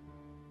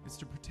 It's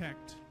to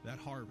protect that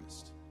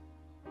harvest.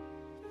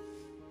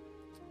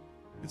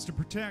 It's to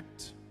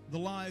protect the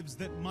lives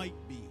that might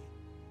be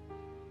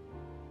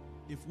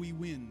if we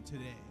win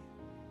today.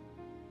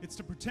 It's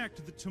to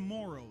protect the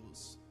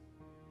tomorrows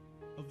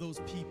of those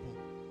people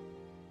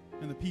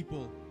and the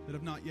people that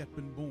have not yet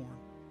been born.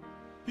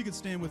 If you could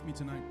stand with me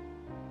tonight.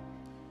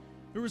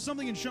 There was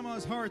something in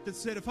Shammah's heart that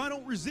said, if I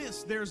don't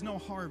resist, there's no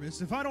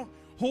harvest. If I don't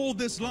hold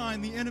this line,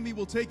 the enemy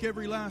will take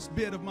every last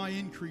bit of my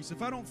increase.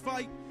 If I don't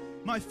fight,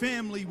 my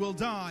family will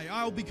die.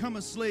 I'll become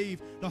a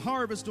slave. The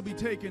harvest will be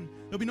taken.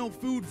 There'll be no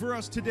food for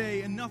us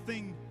today and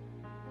nothing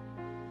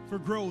for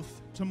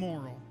growth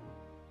tomorrow.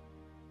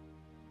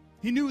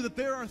 He knew that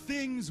there are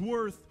things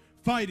worth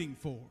fighting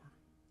for.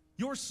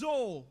 Your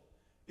soul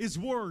is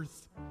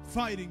worth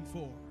fighting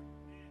for.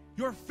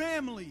 Your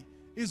family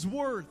is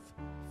worth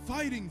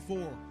fighting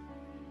for.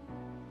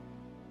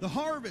 The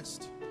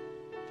harvest,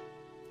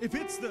 if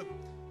it's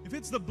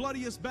the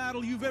bloodiest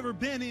battle you've ever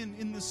been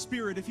in the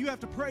Spirit, if you have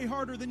to pray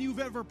harder than you've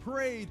ever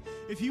prayed,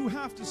 if you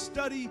have to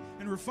study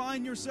and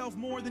refine yourself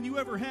more than you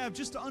ever have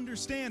just to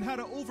understand how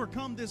to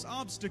overcome this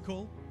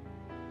obstacle,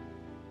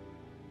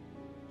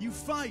 you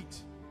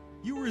fight,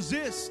 you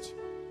resist,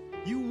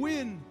 you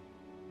win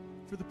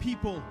for the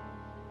people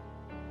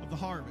of the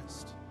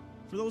harvest,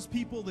 for those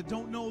people that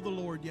don't know the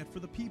Lord yet, for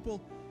the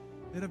people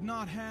that have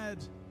not had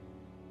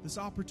this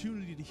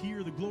opportunity to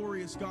hear the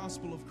glorious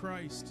gospel of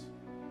Christ.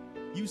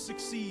 You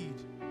succeed,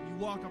 you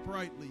walk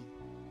uprightly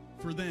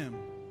for them.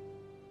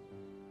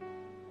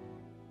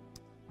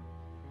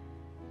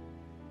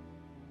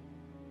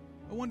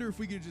 I wonder if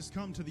we could just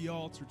come to the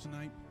altar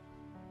tonight.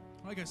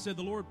 Like I said,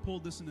 the Lord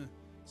pulled this in a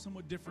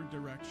somewhat different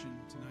direction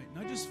tonight.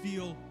 And I just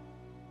feel,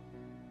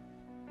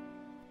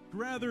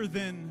 rather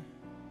than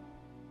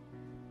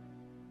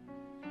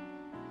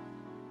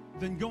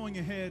going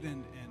ahead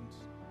and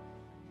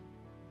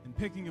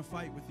picking a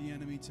fight with the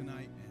enemy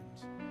tonight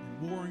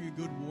and warring a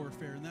good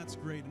warfare, and that's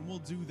great, and we'll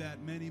do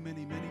that many,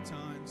 many, many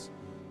times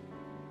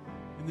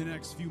in the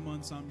next few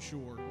months, I'm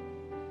sure.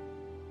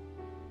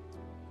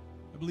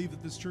 I believe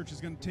that this church is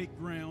going to take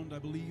ground. I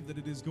believe that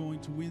it is going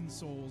to win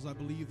souls. I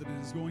believe that it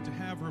is going to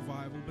have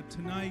revival. But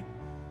tonight,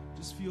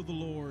 just feel the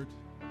Lord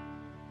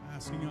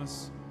asking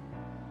us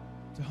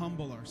to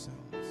humble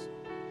ourselves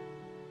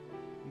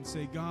and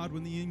say, God,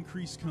 when the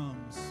increase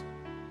comes,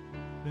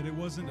 that it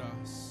wasn't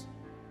us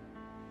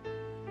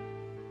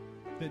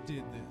that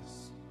did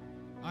this.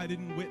 I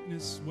didn't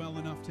witness well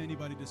enough to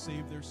anybody to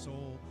save their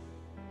soul.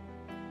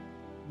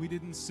 We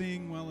didn't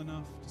sing well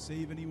enough to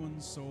save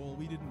anyone's soul.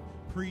 We didn't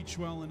preach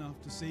well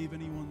enough to save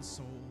anyone's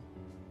soul.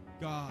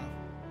 God,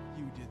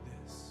 you did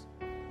this.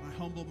 I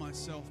humble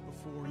myself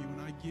before you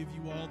and I give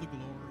you all the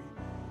glory.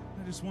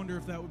 I just wonder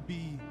if that would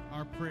be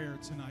our prayer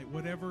tonight.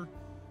 Whatever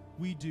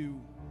we do,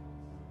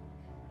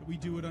 that we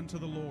do it unto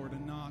the Lord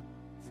and not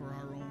for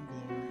our own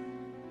glory.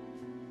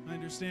 I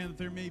understand that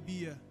there may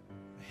be a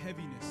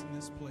heaviness in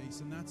this place,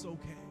 and that's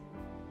okay,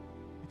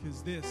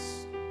 because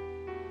this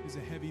is a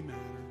heavy matter.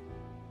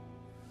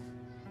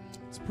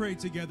 Let's pray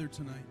together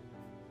tonight.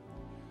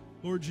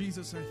 Lord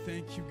Jesus, I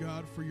thank you,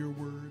 God, for your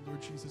word.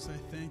 Lord Jesus, I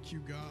thank you,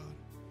 God,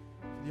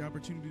 for the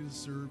opportunity to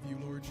serve you.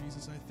 Lord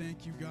Jesus, I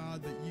thank you,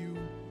 God, that you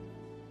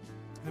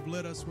have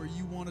led us where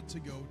you wanted to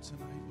go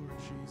tonight, Lord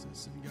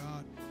Jesus. And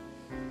God,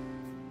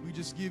 we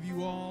just give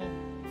you all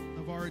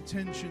of our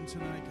attention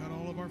tonight, God,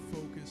 all of our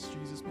focus,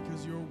 Jesus,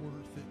 because you're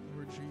worth it,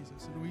 Lord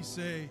Jesus. And we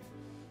say,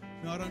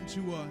 not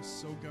unto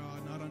us, oh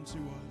God, not unto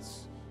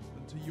us,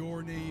 but unto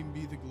your name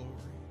be the glory.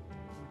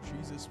 Lord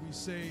Jesus, we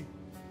say,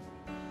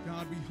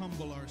 God, we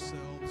humble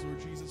ourselves. Lord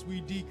Jesus,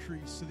 we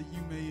decrease so that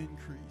you may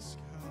increase.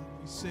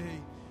 God, we say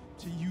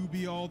To you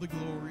be all the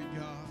glory,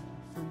 God,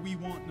 for we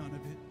want none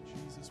of it,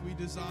 Jesus. We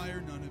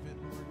desire none of it,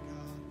 Lord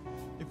God,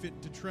 if it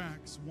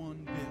detracts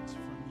one bit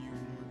from you,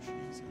 Lord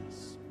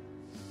Jesus.